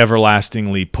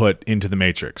everlastingly put into the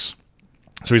Matrix.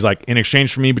 So he's like, in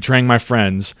exchange for me betraying my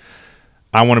friends,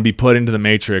 I want to be put into the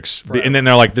Matrix. Right. And then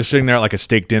they're sitting there at like a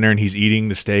steak dinner, and he's eating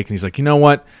the steak, and he's like, you know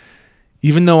what?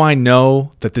 Even though I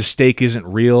know that this steak isn't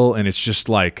real and it's just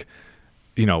like,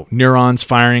 you know, neurons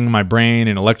firing in my brain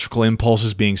and electrical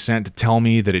impulses being sent to tell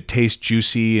me that it tastes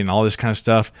juicy and all this kind of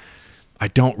stuff, I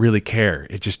don't really care.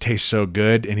 It just tastes so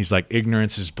good. And he's like,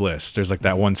 ignorance is bliss. There's like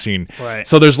that one scene. Right.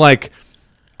 So there's like,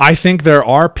 I think there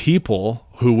are people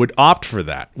who would opt for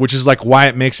that, which is like why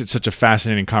it makes it such a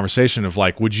fascinating conversation of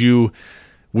like, would you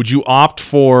opt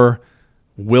for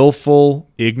willful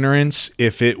ignorance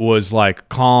if it was like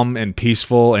calm and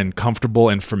peaceful and comfortable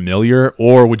and familiar,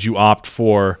 or would you opt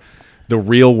for the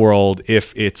real world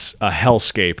if it's a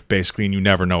hellscape basically and you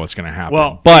never know what's going to happen?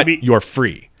 Well, but maybe, you're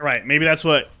free. Right. Maybe that's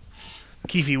what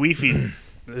Keefe Weefy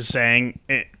is saying.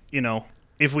 You know,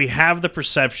 if we have the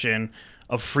perception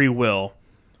of free will,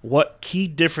 what key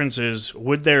differences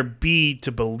would there be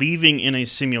to believing in a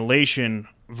simulation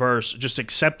versus just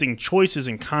accepting choices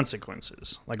and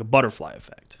consequences, like a butterfly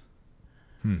effect?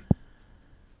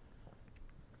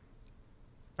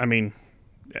 I mean,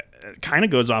 it kind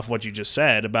of goes off what you just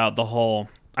said about the whole,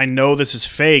 I know this is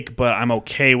fake, but I'm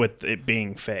okay with it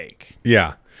being fake.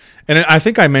 Yeah. And I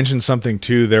think I mentioned something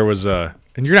too. There was and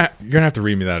you're gonna have to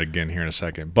read me that again here in a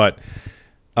second, but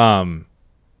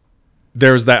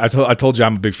there was that, I told you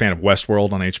I'm a big fan of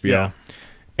Westworld on HBO. Yeah.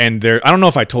 And I don't know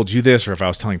if I told you this or if I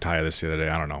was telling Taya this the other day.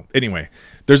 I don't know. Anyway,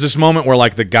 there's this moment where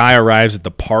like the guy arrives at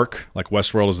the park. Like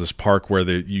Westworld is this park where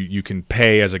you can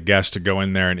pay as a guest to go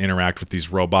in there and interact with these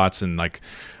robots. And like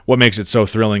what makes it so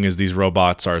thrilling is these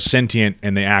robots are sentient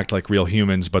and they act like real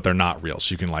humans, but they're not real.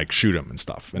 So you can like shoot them and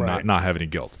stuff and right. not have any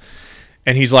guilt.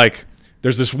 And he's like,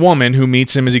 there's this woman who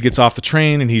meets him as he gets off the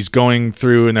train, and he's going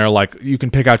through, and they're like, you can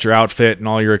pick out your outfit and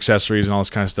all your accessories and all this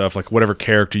kind of stuff, like whatever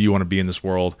character you want to be in this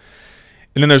world.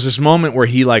 And then there's this moment where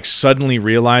he like suddenly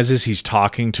realizes he's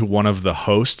talking to one of the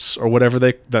hosts or whatever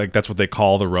that's what they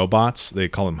call the robots. They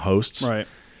call them hosts. Right.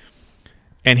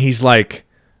 And he's like,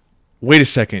 wait a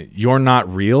second, you're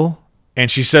not real? And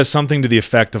she says something to the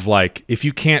effect of like, if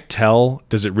you can't tell,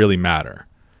 does it really matter?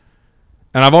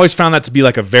 And I've always found that to be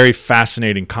like a very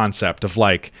fascinating concept of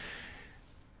like,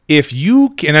 if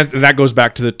you can, and that goes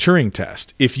back to the Turing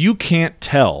test. If you can't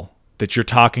tell that you're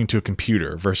talking to a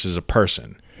computer versus a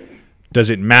person, does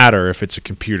it matter if it's a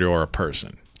computer or a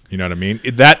person? You know what I mean?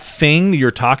 That thing that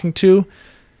you're talking to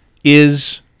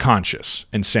is conscious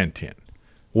and sentient.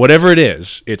 Whatever it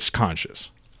is, it's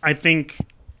conscious. I think,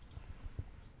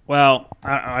 well,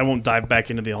 I won't dive back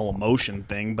into the whole emotion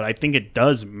thing, but I think it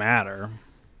does matter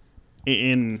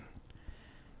in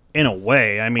a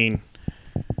way. I mean,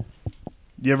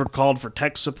 you ever called for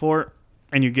tech support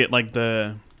and you get like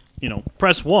the, you know,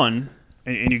 press 1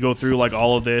 and you go through like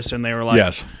all of this, and they were like,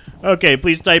 yes. Okay,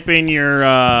 please type in your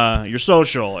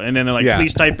social, and then they're like,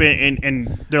 please type in, and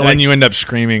they're and like, then you end up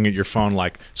screaming at your phone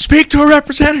like, speak to a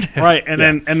representative, right? And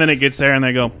then it gets there, and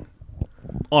they go,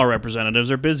 all representatives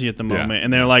are busy at the moment,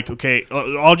 and they're like, okay,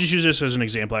 I'll just use this as an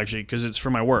example actually because it's for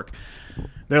my work.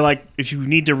 They're like, if you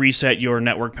need to reset your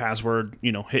network password,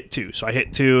 you know, hit 2. So I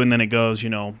hit 2, and then it goes, you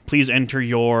know, please enter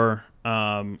your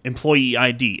employee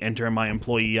ID. Enter my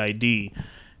employee ID.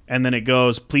 And then it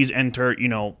goes, please enter, you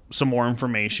know, some more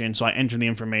information. So I enter the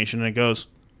information, and it goes,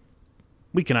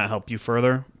 we cannot help you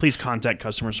further. Please contact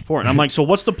customer support. And I'm like, so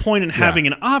what's the point in having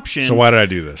an option? So why did I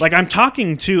do this? Like, I'm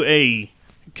talking to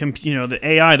the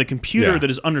AI, the computer that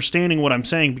is understanding what I'm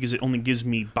saying because it only gives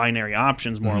me binary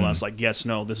options, more or less, like yes,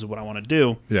 no, this is what I want to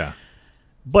do. Yeah.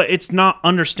 But it's not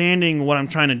understanding what I'm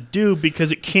trying to do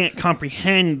because it can't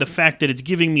comprehend the fact that it's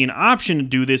giving me an option to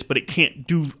do this, but it can't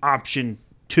do option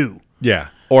 2. Yeah.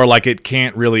 Or like it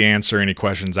can't really answer any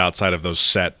questions outside of those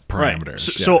set parameters.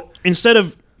 Right. So instead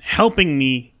of helping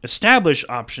me establish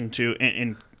option 2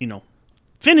 and you know,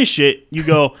 finish it, you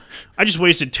go, I just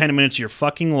wasted 10 minutes of your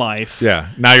fucking life. Yeah.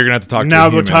 Now you're going to have to talk to a human. Now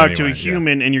go talk to a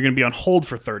human, and you're going to be on hold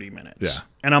for 30 minutes. Yeah.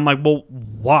 And I'm like, well,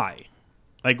 why?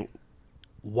 Like,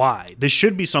 why? This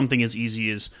should be something as easy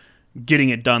as getting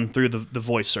it done through the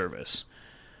voice service.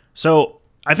 So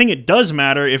I think it does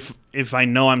matter if I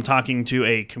know I'm talking to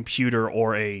a computer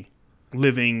or a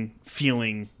living,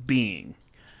 feeling being.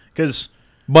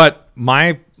 But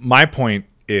my point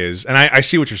is, and I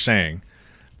see what you're saying,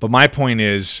 but my point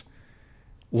is,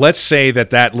 let's say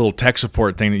that little tech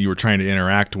support thing that you were trying to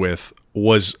interact with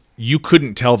was, you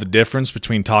couldn't tell the difference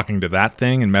between talking to that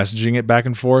thing and messaging it back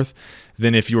and forth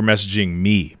than if you were messaging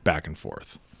me back and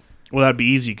forth. Well, that'd be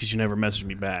easy because you never message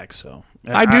me back. So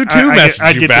I do too.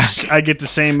 Message you back. I get the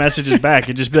same messages back.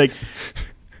 It'd just be like,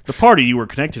 the party you were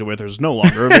connected with is no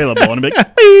longer available, and I'd be like,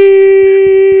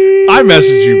 I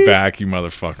message you back, you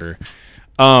motherfucker.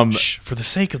 For the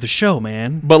sake of the show,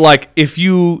 man. But like, if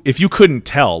you couldn't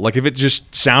tell, like if it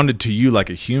just sounded to you like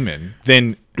a human,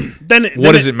 then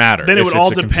what does it matter? Then it would all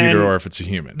depend, a computer or if it's a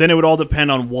human. Then it would all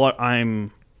depend on what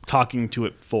I'm talking to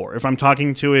it for. If I'm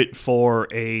talking to it for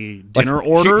a dinner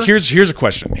order, here's a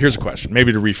question.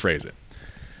 Maybe to rephrase it.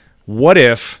 What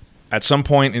if at some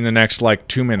point in the next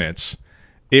 2 minutes,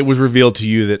 it was revealed to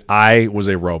you that I was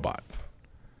a robot?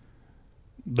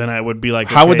 Then I would be like,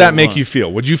 how would that make you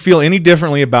feel? Would you feel any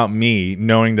differently about me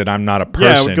knowing that I'm not a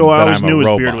person? Yeah, I would go, I always knew his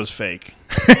robot? Beard was fake.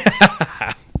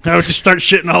 I would just start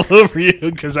shitting all over you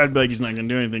because I'd be like, he's not going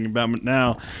to do anything about it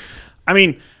now. I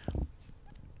mean,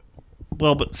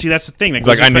 well, but see, that's the thing.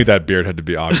 I knew that beard had to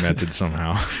be augmented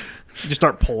somehow. You just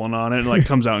start pulling on it, and it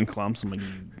comes out in clumps. I'm like,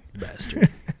 you bastard.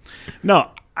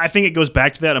 No, I think it goes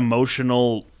back to that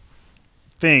emotional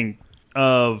thing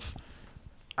of,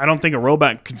 I don't think a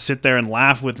robot could sit there and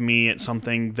laugh with me at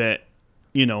something that,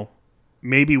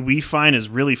 maybe we find is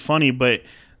really funny, but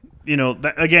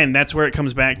again, that's where it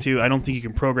comes back to. I don't think you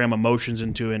can program emotions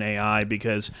into an AI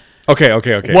because okay.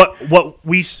 What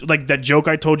we like, that joke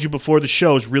I told you before the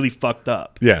show is really fucked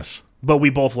up. Yes. But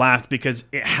we both laughed because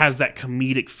it has that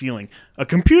comedic feeling. A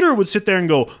computer would sit there and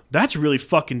go, that's really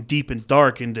fucking deep and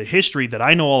dark into history that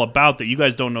I know all about that you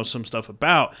guys don't know some stuff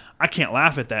about. I can't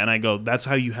laugh at that. And I go, that's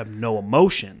how you have no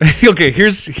emotion. Okay,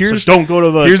 here's so don't go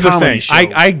to the comedy show.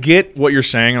 I get what you're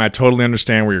saying, and I totally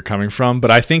understand where you're coming from,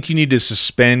 but I think you need to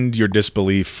suspend your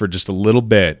disbelief for just a little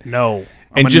bit. No,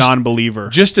 I'm a non-believer.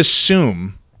 Just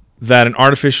assume that an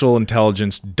artificial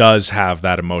intelligence does have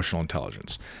that emotional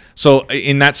intelligence. So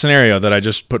in that scenario that I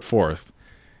just put forth,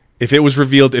 if it was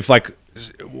revealed, if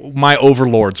my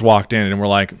overlords walked in and were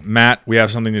like, Matt, we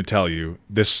have something to tell you.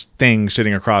 This thing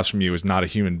sitting across from you is not a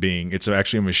human being. It's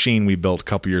actually a machine we built a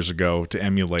couple years ago to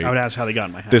emulate. I would ask how they got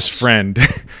in my house. This friend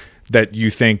that you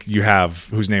think you have,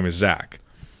 whose name is Zach.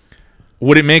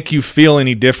 Would it make you feel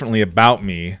any differently about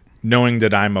me knowing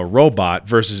that I'm a robot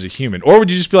versus a human? Or would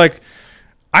you just be like,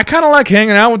 I kind of like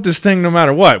hanging out with this thing no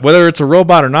matter what. Whether it's a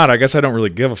robot or not, I guess I don't really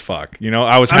give a fuck.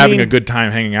 I was having a good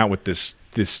time hanging out with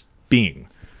this being.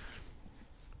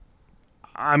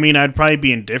 I mean, I'd probably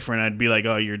be indifferent. I'd be like,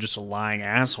 oh, you're just a lying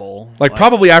asshole.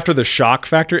 Probably after the shock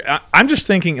factor. I'm just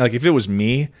thinking, if it was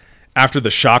me, after the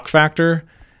shock factor,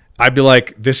 I'd be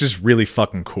like, this is really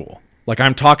fucking cool.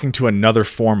 I'm talking to another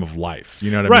form of life.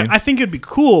 You know what I mean? Right. I think it'd be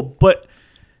cool, but...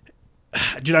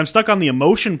 Dude, I'm stuck on the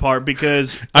emotion part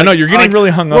because I know you're getting really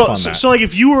hung up on that. So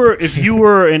if you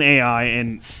were an AI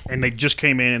and they just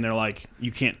came in and they're like, you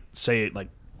can't say it,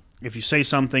 if you say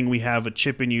something, we have a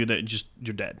chip in you that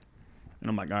you're dead. And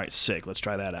I'm like, all right, sick, let's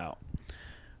try that out.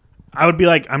 I would be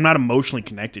like, I'm not emotionally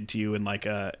connected to you in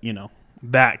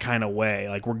that kind of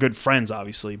way. We're good friends,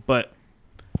 obviously, but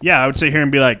yeah, I would sit here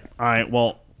and be like, all right,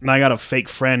 well, now I got a fake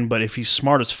friend, but if he's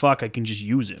smart as fuck, I can just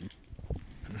use him.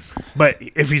 But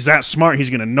if he's that smart, he's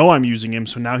going to know I'm using him,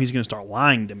 so now he's going to start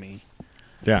lying to me.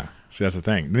 Yeah, see, that's the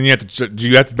thing. Then you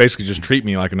have to basically just treat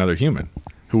me like another human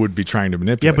who would be trying to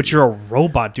manipulate. Yeah, but you're a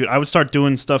robot, dude. I would start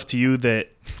doing stuff to you that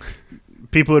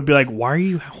people would be like, why are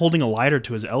you holding a lighter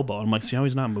to his elbow? I'm like, see how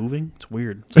he's not moving? It's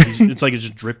weird. It's like it's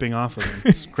just dripping off of him.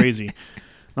 It's crazy.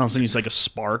 All of a sudden, he's like a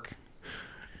spark.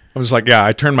 I was like, yeah,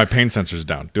 I turned my pain sensors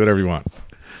down. Do whatever you want.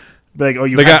 Like, oh,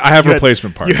 I have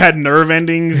replacement parts. You had nerve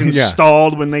endings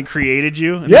installed when they created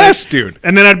you? And yes, dude.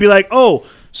 And then I'd be like, oh,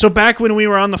 so back when we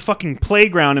were on the fucking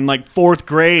playground in 4th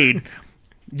grade,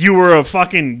 you were a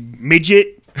fucking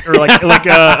midget or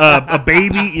a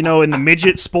baby, in the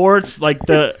midget sports,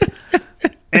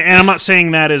 and I'm not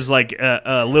saying that as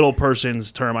a little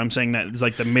person's term. I'm saying that it's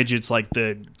the midgets,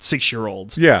 the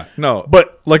 6-year-olds. Yeah, no,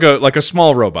 but like a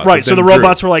small robot. Right. So the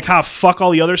robots were like, fuck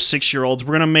all the other 6-year-olds.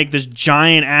 We're gonna make this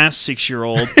giant ass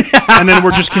 6-year-old, and then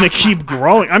we're just gonna keep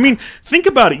growing. I mean, think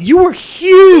about it. You were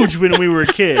huge when we were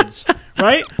kids,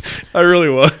 right? I really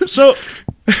was. So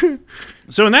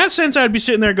So in that sense, I'd be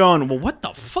sitting there going, well, what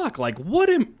the fuck? Like, what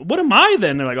am I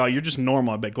then? They're like, oh, you're just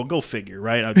normal. I'd be like, well, go figure,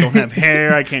 right? I don't have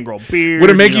hair. I can't grow a beard. Would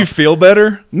it make you feel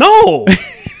better? No.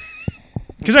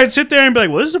 Because I'd sit there and be like,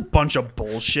 well, this is a bunch of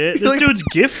bullshit. This dude's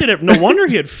gifted it. No wonder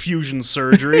he had fusion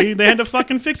surgery. They had to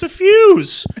fucking fix a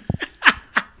fuse.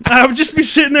 I would just be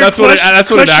sitting there. That's what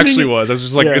it actually was. I was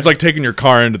just like, Yeah. it's like taking your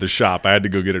car into the shop. I had to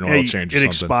go get an oil change or It something.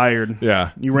 expired.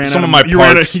 Yeah. You ran some out of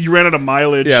my parts. You ran out of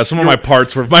mileage. Yeah, some of my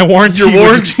parts were my warranty. Your was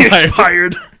warranty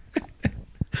expired. expired.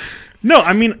 No,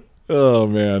 I mean, Oh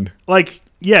man. like,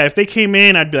 yeah, if they came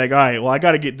in, I'd be like, all right, well, I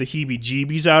got to get the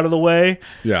heebie-jeebies out of the way.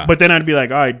 Yeah. But then I'd be like,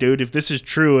 all right, dude, if this is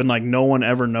true and, like, no one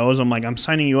ever knows, I'm like, I'm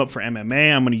signing you up for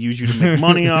MMA. I'm going to use you to make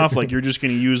money off. Like, you're just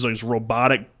going to use, like, this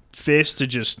robotic fist to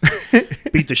just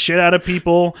beat the shit out of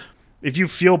people. If you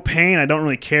feel pain, I don't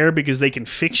really care because they can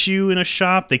fix you in a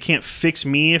shop. They can't fix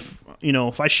me if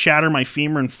I shatter my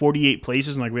femur in 48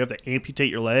 places and, like, we have to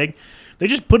amputate your leg. They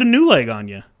just put a new leg on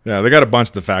you. Yeah, they got a bunch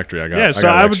at the factory.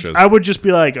 I would just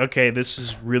be like, okay, this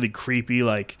is really creepy.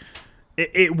 Like,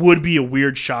 it would be a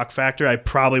weird shock factor. I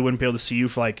probably wouldn't be able to see you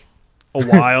for like a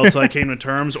while until I came to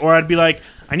terms, or I'd be like,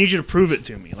 I need you to prove it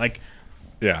to me. Like,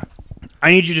 Yeah.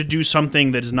 I need you to do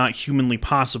something that is not humanly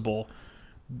possible.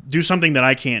 Do something that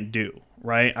I can't do.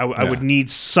 Right? I would need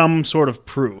some sort of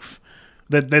proof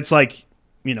that's like,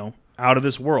 out of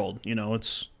this world.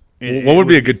 What would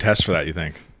be a good test for that, you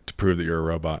think, to prove that you're a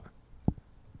robot?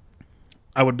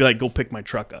 I would be like, go pick my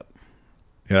truck up.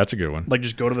 Yeah, that's a good one. Like,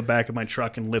 just go to the back of my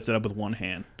truck and lift it up with one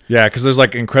hand. Yeah, because there's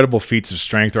like incredible feats of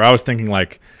strength. Or I was thinking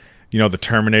like, the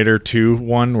Terminator 2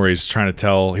 one where he's trying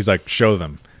to he's like, show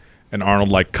them. And Arnold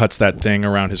like cuts that thing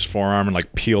around his forearm and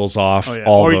like peels off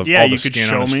all the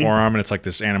skin on his forearm. And it's like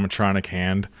this animatronic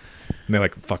hand. And they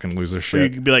like fucking lose their Or you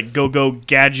shit. could be like, go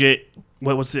gadget.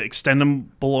 What's the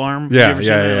extendable arm? Yeah, You ever seen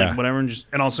that? yeah. Like, whatever, and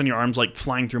all of a sudden your arm's like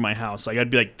flying through my house. Like, I'd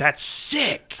be like, that's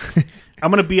sick. I'm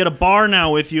gonna be at a bar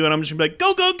now with you, and I'm just gonna be like,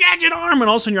 go gadget arm, and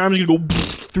all of a sudden your arm's gonna go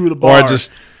through the bar. Or I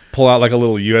just pull out like a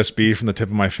little USB from the tip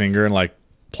of my finger and like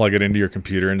plug it into your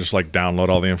computer and just like download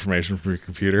all the information from your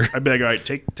computer. I'd be like, all right,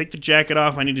 take the jacket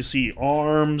off. I need to see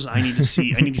arms. I need to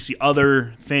see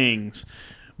other things.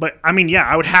 But I mean, yeah,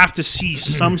 I would have to see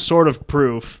some sort of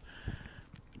proof.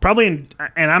 Probably, and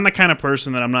I'm the kind of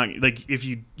person that I'm not like, if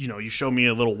you show me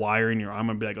a little wire in your arm, I'm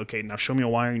gonna be like, okay, now show me a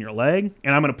wire in your leg,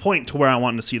 and I'm gonna point to where I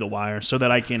want to see the wire so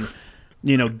that I can,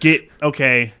 get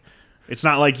okay. It's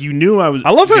not like you knew I was.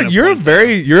 I love how you're a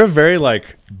very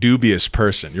like dubious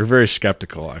person. You're very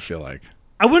skeptical. I feel like.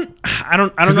 I wouldn't. I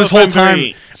don't know. This if whole I'm time,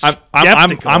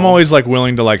 very I'm always like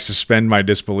willing to like suspend my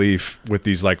disbelief with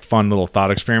these like fun little thought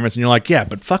experiments, and you're like, yeah,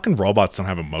 but fucking robots don't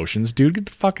have emotions, dude. Get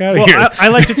the fuck out of here. I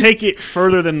like to take it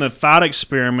further than the thought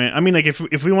experiment. I mean, like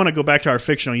if we want to go back to our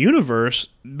fictional universe,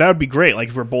 that would be great. Like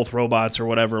if we're both robots or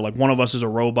whatever, like one of us is a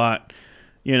robot,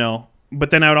 But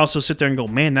then I would also sit there and go,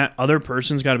 man, that other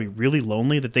person's got to be really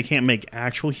lonely that they can't make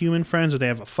actual human friends, or they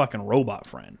have a fucking robot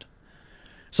friend.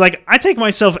 So, like, I take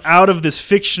myself out of this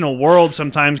fictional world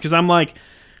sometimes because I'm like,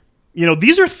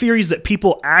 these are theories that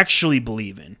people actually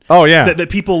believe in. Oh, yeah. That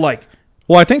people, like...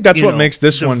 Well, I think that's what makes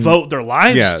this one... devote their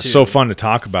lives to. So fun to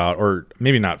talk about, or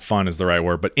maybe not fun is the right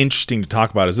word, but interesting to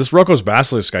talk about, is this Rocco's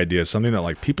Basilisk idea is something that,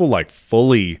 like, people, like,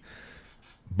 fully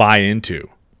buy into.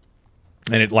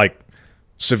 And it, like,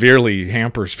 severely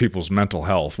hampers people's mental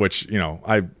health, which,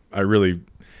 I really...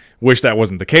 wish that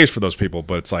wasn't the case for those people,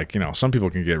 but it's like, some people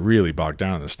can get really bogged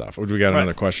down in this stuff. We got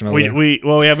another question over there? We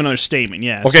have another statement,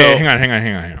 yeah. Okay, so,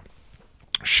 hang on.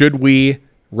 Should we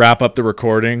wrap up the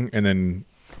recording and then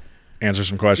answer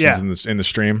some questions in the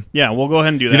stream? Yeah, we'll go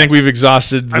ahead and do that. You think we've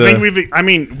exhausted the...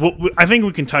 I think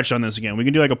we can touch on this again. We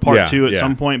can do like a part 2 at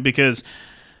some point, because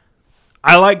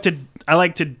I like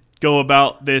to go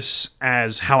about this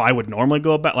as how I would normally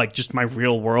go about, like, just my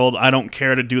real world. I don't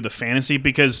care to do the fantasy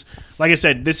because, like I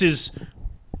said, these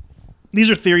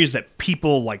are theories that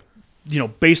people, like,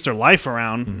 base their life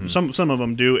around. Mm-hmm. Some of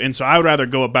them do, and so I would rather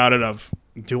go about it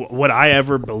would I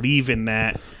ever believe in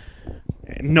that,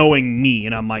 knowing me,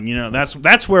 and I'm like,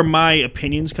 that's where my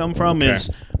opinions come from. Okay.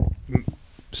 Is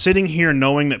sitting here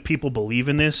knowing that people believe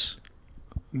in this,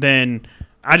 then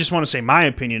I just want to say my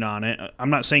opinion on it.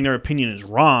 I'm not saying their opinion is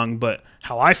wrong, but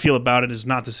how I feel about it is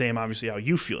not the same, obviously, how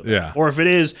you feel about it. Or if it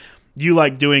is, you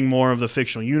like doing more of the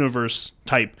fictional universe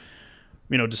type,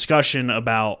 discussion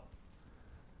about,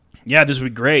 this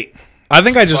would be great. I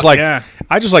think I just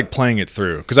like playing it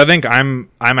through, because I think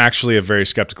I'm actually a very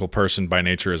skeptical person by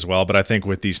nature as well. But I think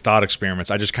with these thought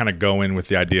experiments, I just kind of go in with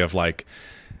the idea of like,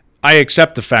 I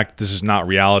accept the fact that this is not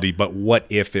reality, but what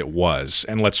if it was?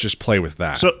 And let's just play with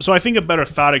that. So I think a better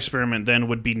thought experiment then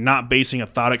would be not basing a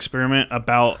thought experiment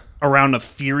about around a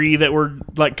theory that we're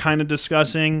like kind of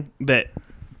discussing that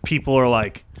people are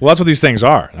like, well, that's what these things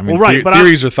are. I mean, well, right, but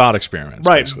theories are thought experiments.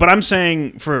 Right, basically. but I'm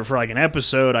saying for like an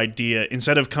episode idea,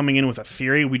 instead of coming in with a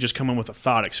theory, we just come in with a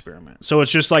thought experiment. So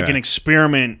it's just like Okay. an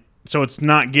experiment. So it's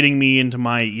not getting me into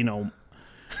my,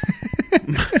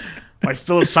 my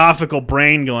philosophical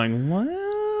brain going,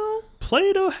 well,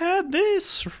 Plato had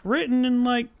this written in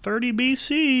like 30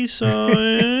 BC, so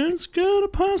it's got a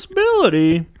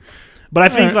possibility. But I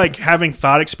think like having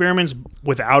thought experiments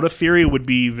without a theory would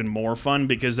be even more fun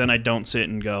because then I don't sit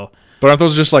and go, But aren't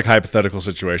those just like hypothetical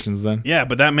situations then? yeah,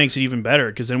 but that makes it even better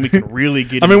because then we can really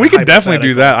get I mean, into we could definitely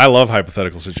do hypothetical. that. I love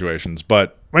hypothetical situations,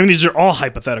 but I mean, these are all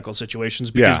hypothetical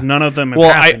situations because yeah. none of them have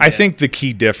Well, happened I yet. think the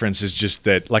key difference is just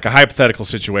that like a hypothetical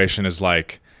situation is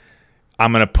like,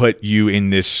 I'm going to put you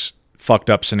in this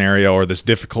fucked up scenario or this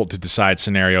difficult to decide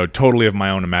scenario totally of my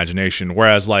own imagination.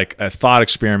 Whereas like a thought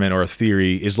experiment or a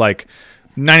theory is like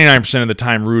 99% of the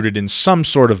time rooted in some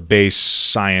sort of base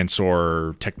science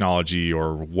or technology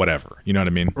or whatever. You know what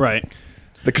I mean? Right.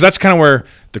 Because that's kind of where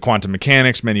the quantum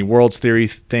mechanics, many worlds theory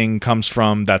thing comes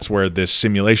from. That's where this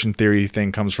simulation theory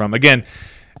thing comes from. Again,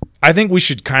 I think we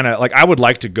should kind of like, I would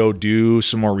like to go do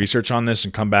some more research on this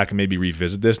and come back and maybe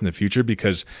revisit this in the future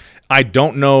because I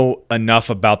don't know enough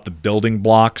about the building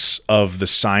blocks of the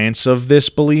science of this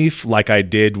belief like I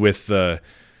did with the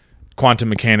quantum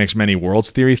mechanics, many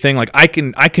worlds theory thing. Like I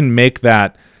can make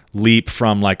that leap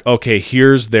from like, okay,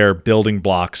 here's their building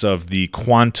blocks of the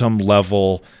quantum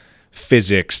level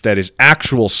physics that is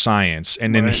actual science,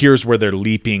 and then Right. here's where they're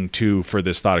leaping to for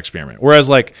this thought experiment. Whereas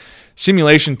like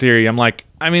simulation theory, I'm like,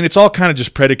 I mean, it's all kind of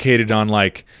just predicated on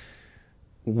like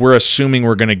we're assuming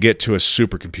we're going to get to a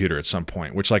supercomputer at some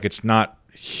point, which like it's not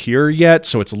here yet,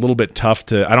 so it's a little bit tough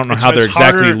to. I don't know how they're it's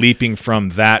exactly harder- leaping from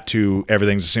that to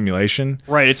everything's a simulation.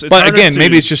 Right. It's But harder again, to-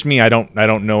 maybe it's just me. I don't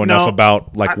know enough No,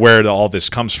 about like where all this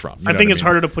comes from. You I know think what it's mean?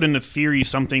 harder to put into theory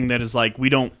something that is like we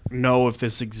don't know if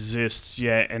this exists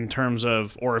yet in terms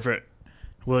of, or if it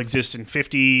will exist in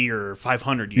 50 or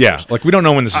 500 years. Yeah, like we don't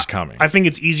know when this is coming. I think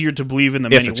it's easier to believe in the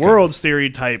If many it's worlds theory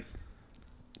type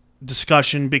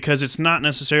discussion because it's not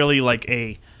necessarily like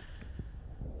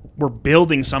we're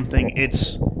building something.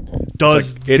 It's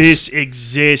does like- it's- this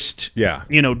exist? Yeah.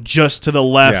 Just to the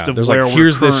left of There's where like we're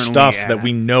here's this currently stuff at. that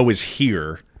we know is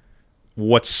here.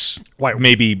 What's Right.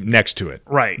 maybe next to it,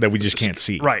 Right. That we just can't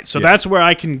see, Right. So Yeah. that's where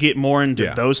I can get more into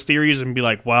Yeah. those theories and be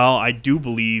like, well, I do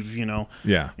believe,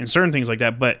 Yeah. in certain things like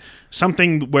that. But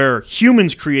something where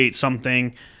humans create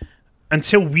something,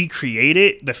 until we create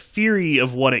it, the theory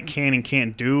of what it can and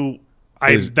can't do,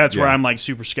 that's where yeah. I'm like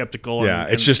super skeptical. Yeah,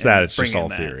 and- it's just and that. It's just bringing all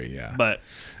that. theory, yeah. But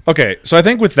Okay, so I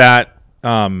think with that,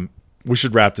 we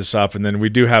should wrap this up, and then we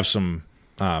do have some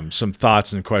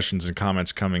thoughts and questions and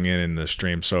comments coming in the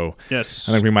stream. So yes,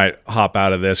 I think we might hop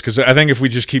out of this because I think if we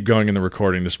just keep going in the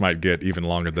recording, this might get even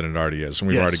longer than it already is, and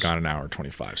we've Yes. already gone an hour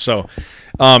 25. So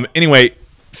anyway,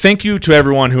 thank you to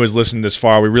everyone who has listened this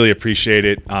far. We really appreciate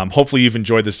it. Hopefully you've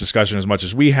enjoyed this discussion as much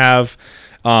as we have.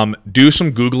 Do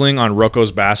some Googling on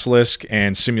Rocco's Basilisk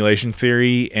and simulation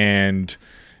theory, and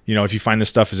if you find this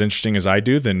stuff as interesting as I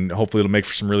do, then hopefully it'll make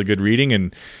for some really good reading.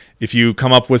 And if you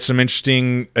come up with some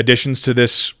interesting additions to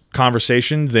this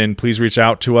conversation, then please reach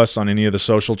out to us on any of the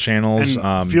social channels.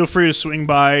 and feel free to swing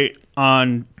by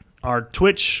on our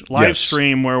Twitch live Yes.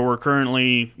 stream where we're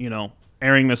currently,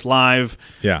 airing this live.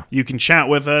 Yeah. You can chat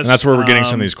with us. And that's where we're getting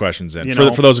some of these questions in. you For know,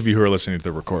 those of you who are listening to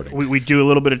the recording. We do a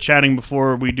little bit of chatting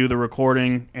before we do the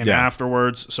recording and Yeah.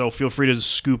 afterwards. So feel free to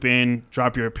scoop in,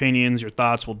 drop your opinions, your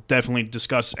thoughts. We'll definitely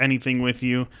discuss anything with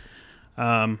you.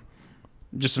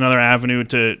 Just another avenue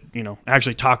to,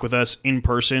 actually talk with us in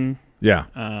person. Yeah.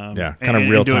 Um, Yeah. and- Kind of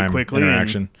and real do it time quickly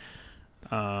interaction.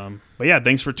 But yeah,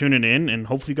 thanks for tuning in, and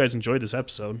hopefully you guys enjoyed this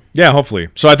episode. Yeah, hopefully.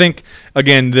 So I think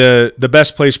again the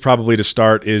best place probably to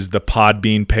start is the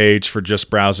Podbean page for Just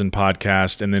Browsing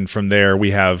Podcast, and then from there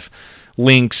we have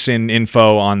links and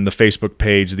info on the Facebook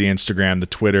page, the Instagram, the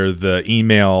Twitter, the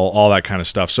email, all that kind of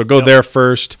stuff. So go there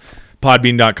first.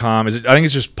 Podbean.com. I think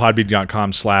it's just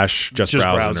podbean.com/just browsing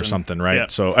or browsing. something, right? Yeah.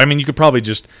 So I mean, you could probably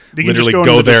just You can literally just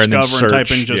go into there and then Discover search,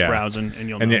 type in just yeah. browsing, and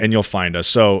you'll know. and you'll find us.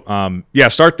 So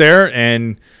start there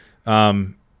and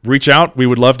reach out. We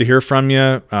would love to hear from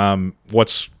you.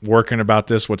 What's working about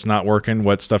this? What's not working?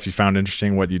 What stuff you found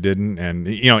interesting? What you didn't? And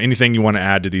anything you want to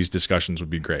add to these discussions would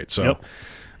be great. So,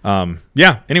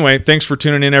 Anyway, thanks for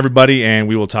tuning in, everybody, and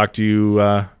we will talk to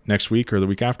you next week or the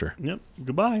week after. Yep.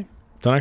 Goodbye.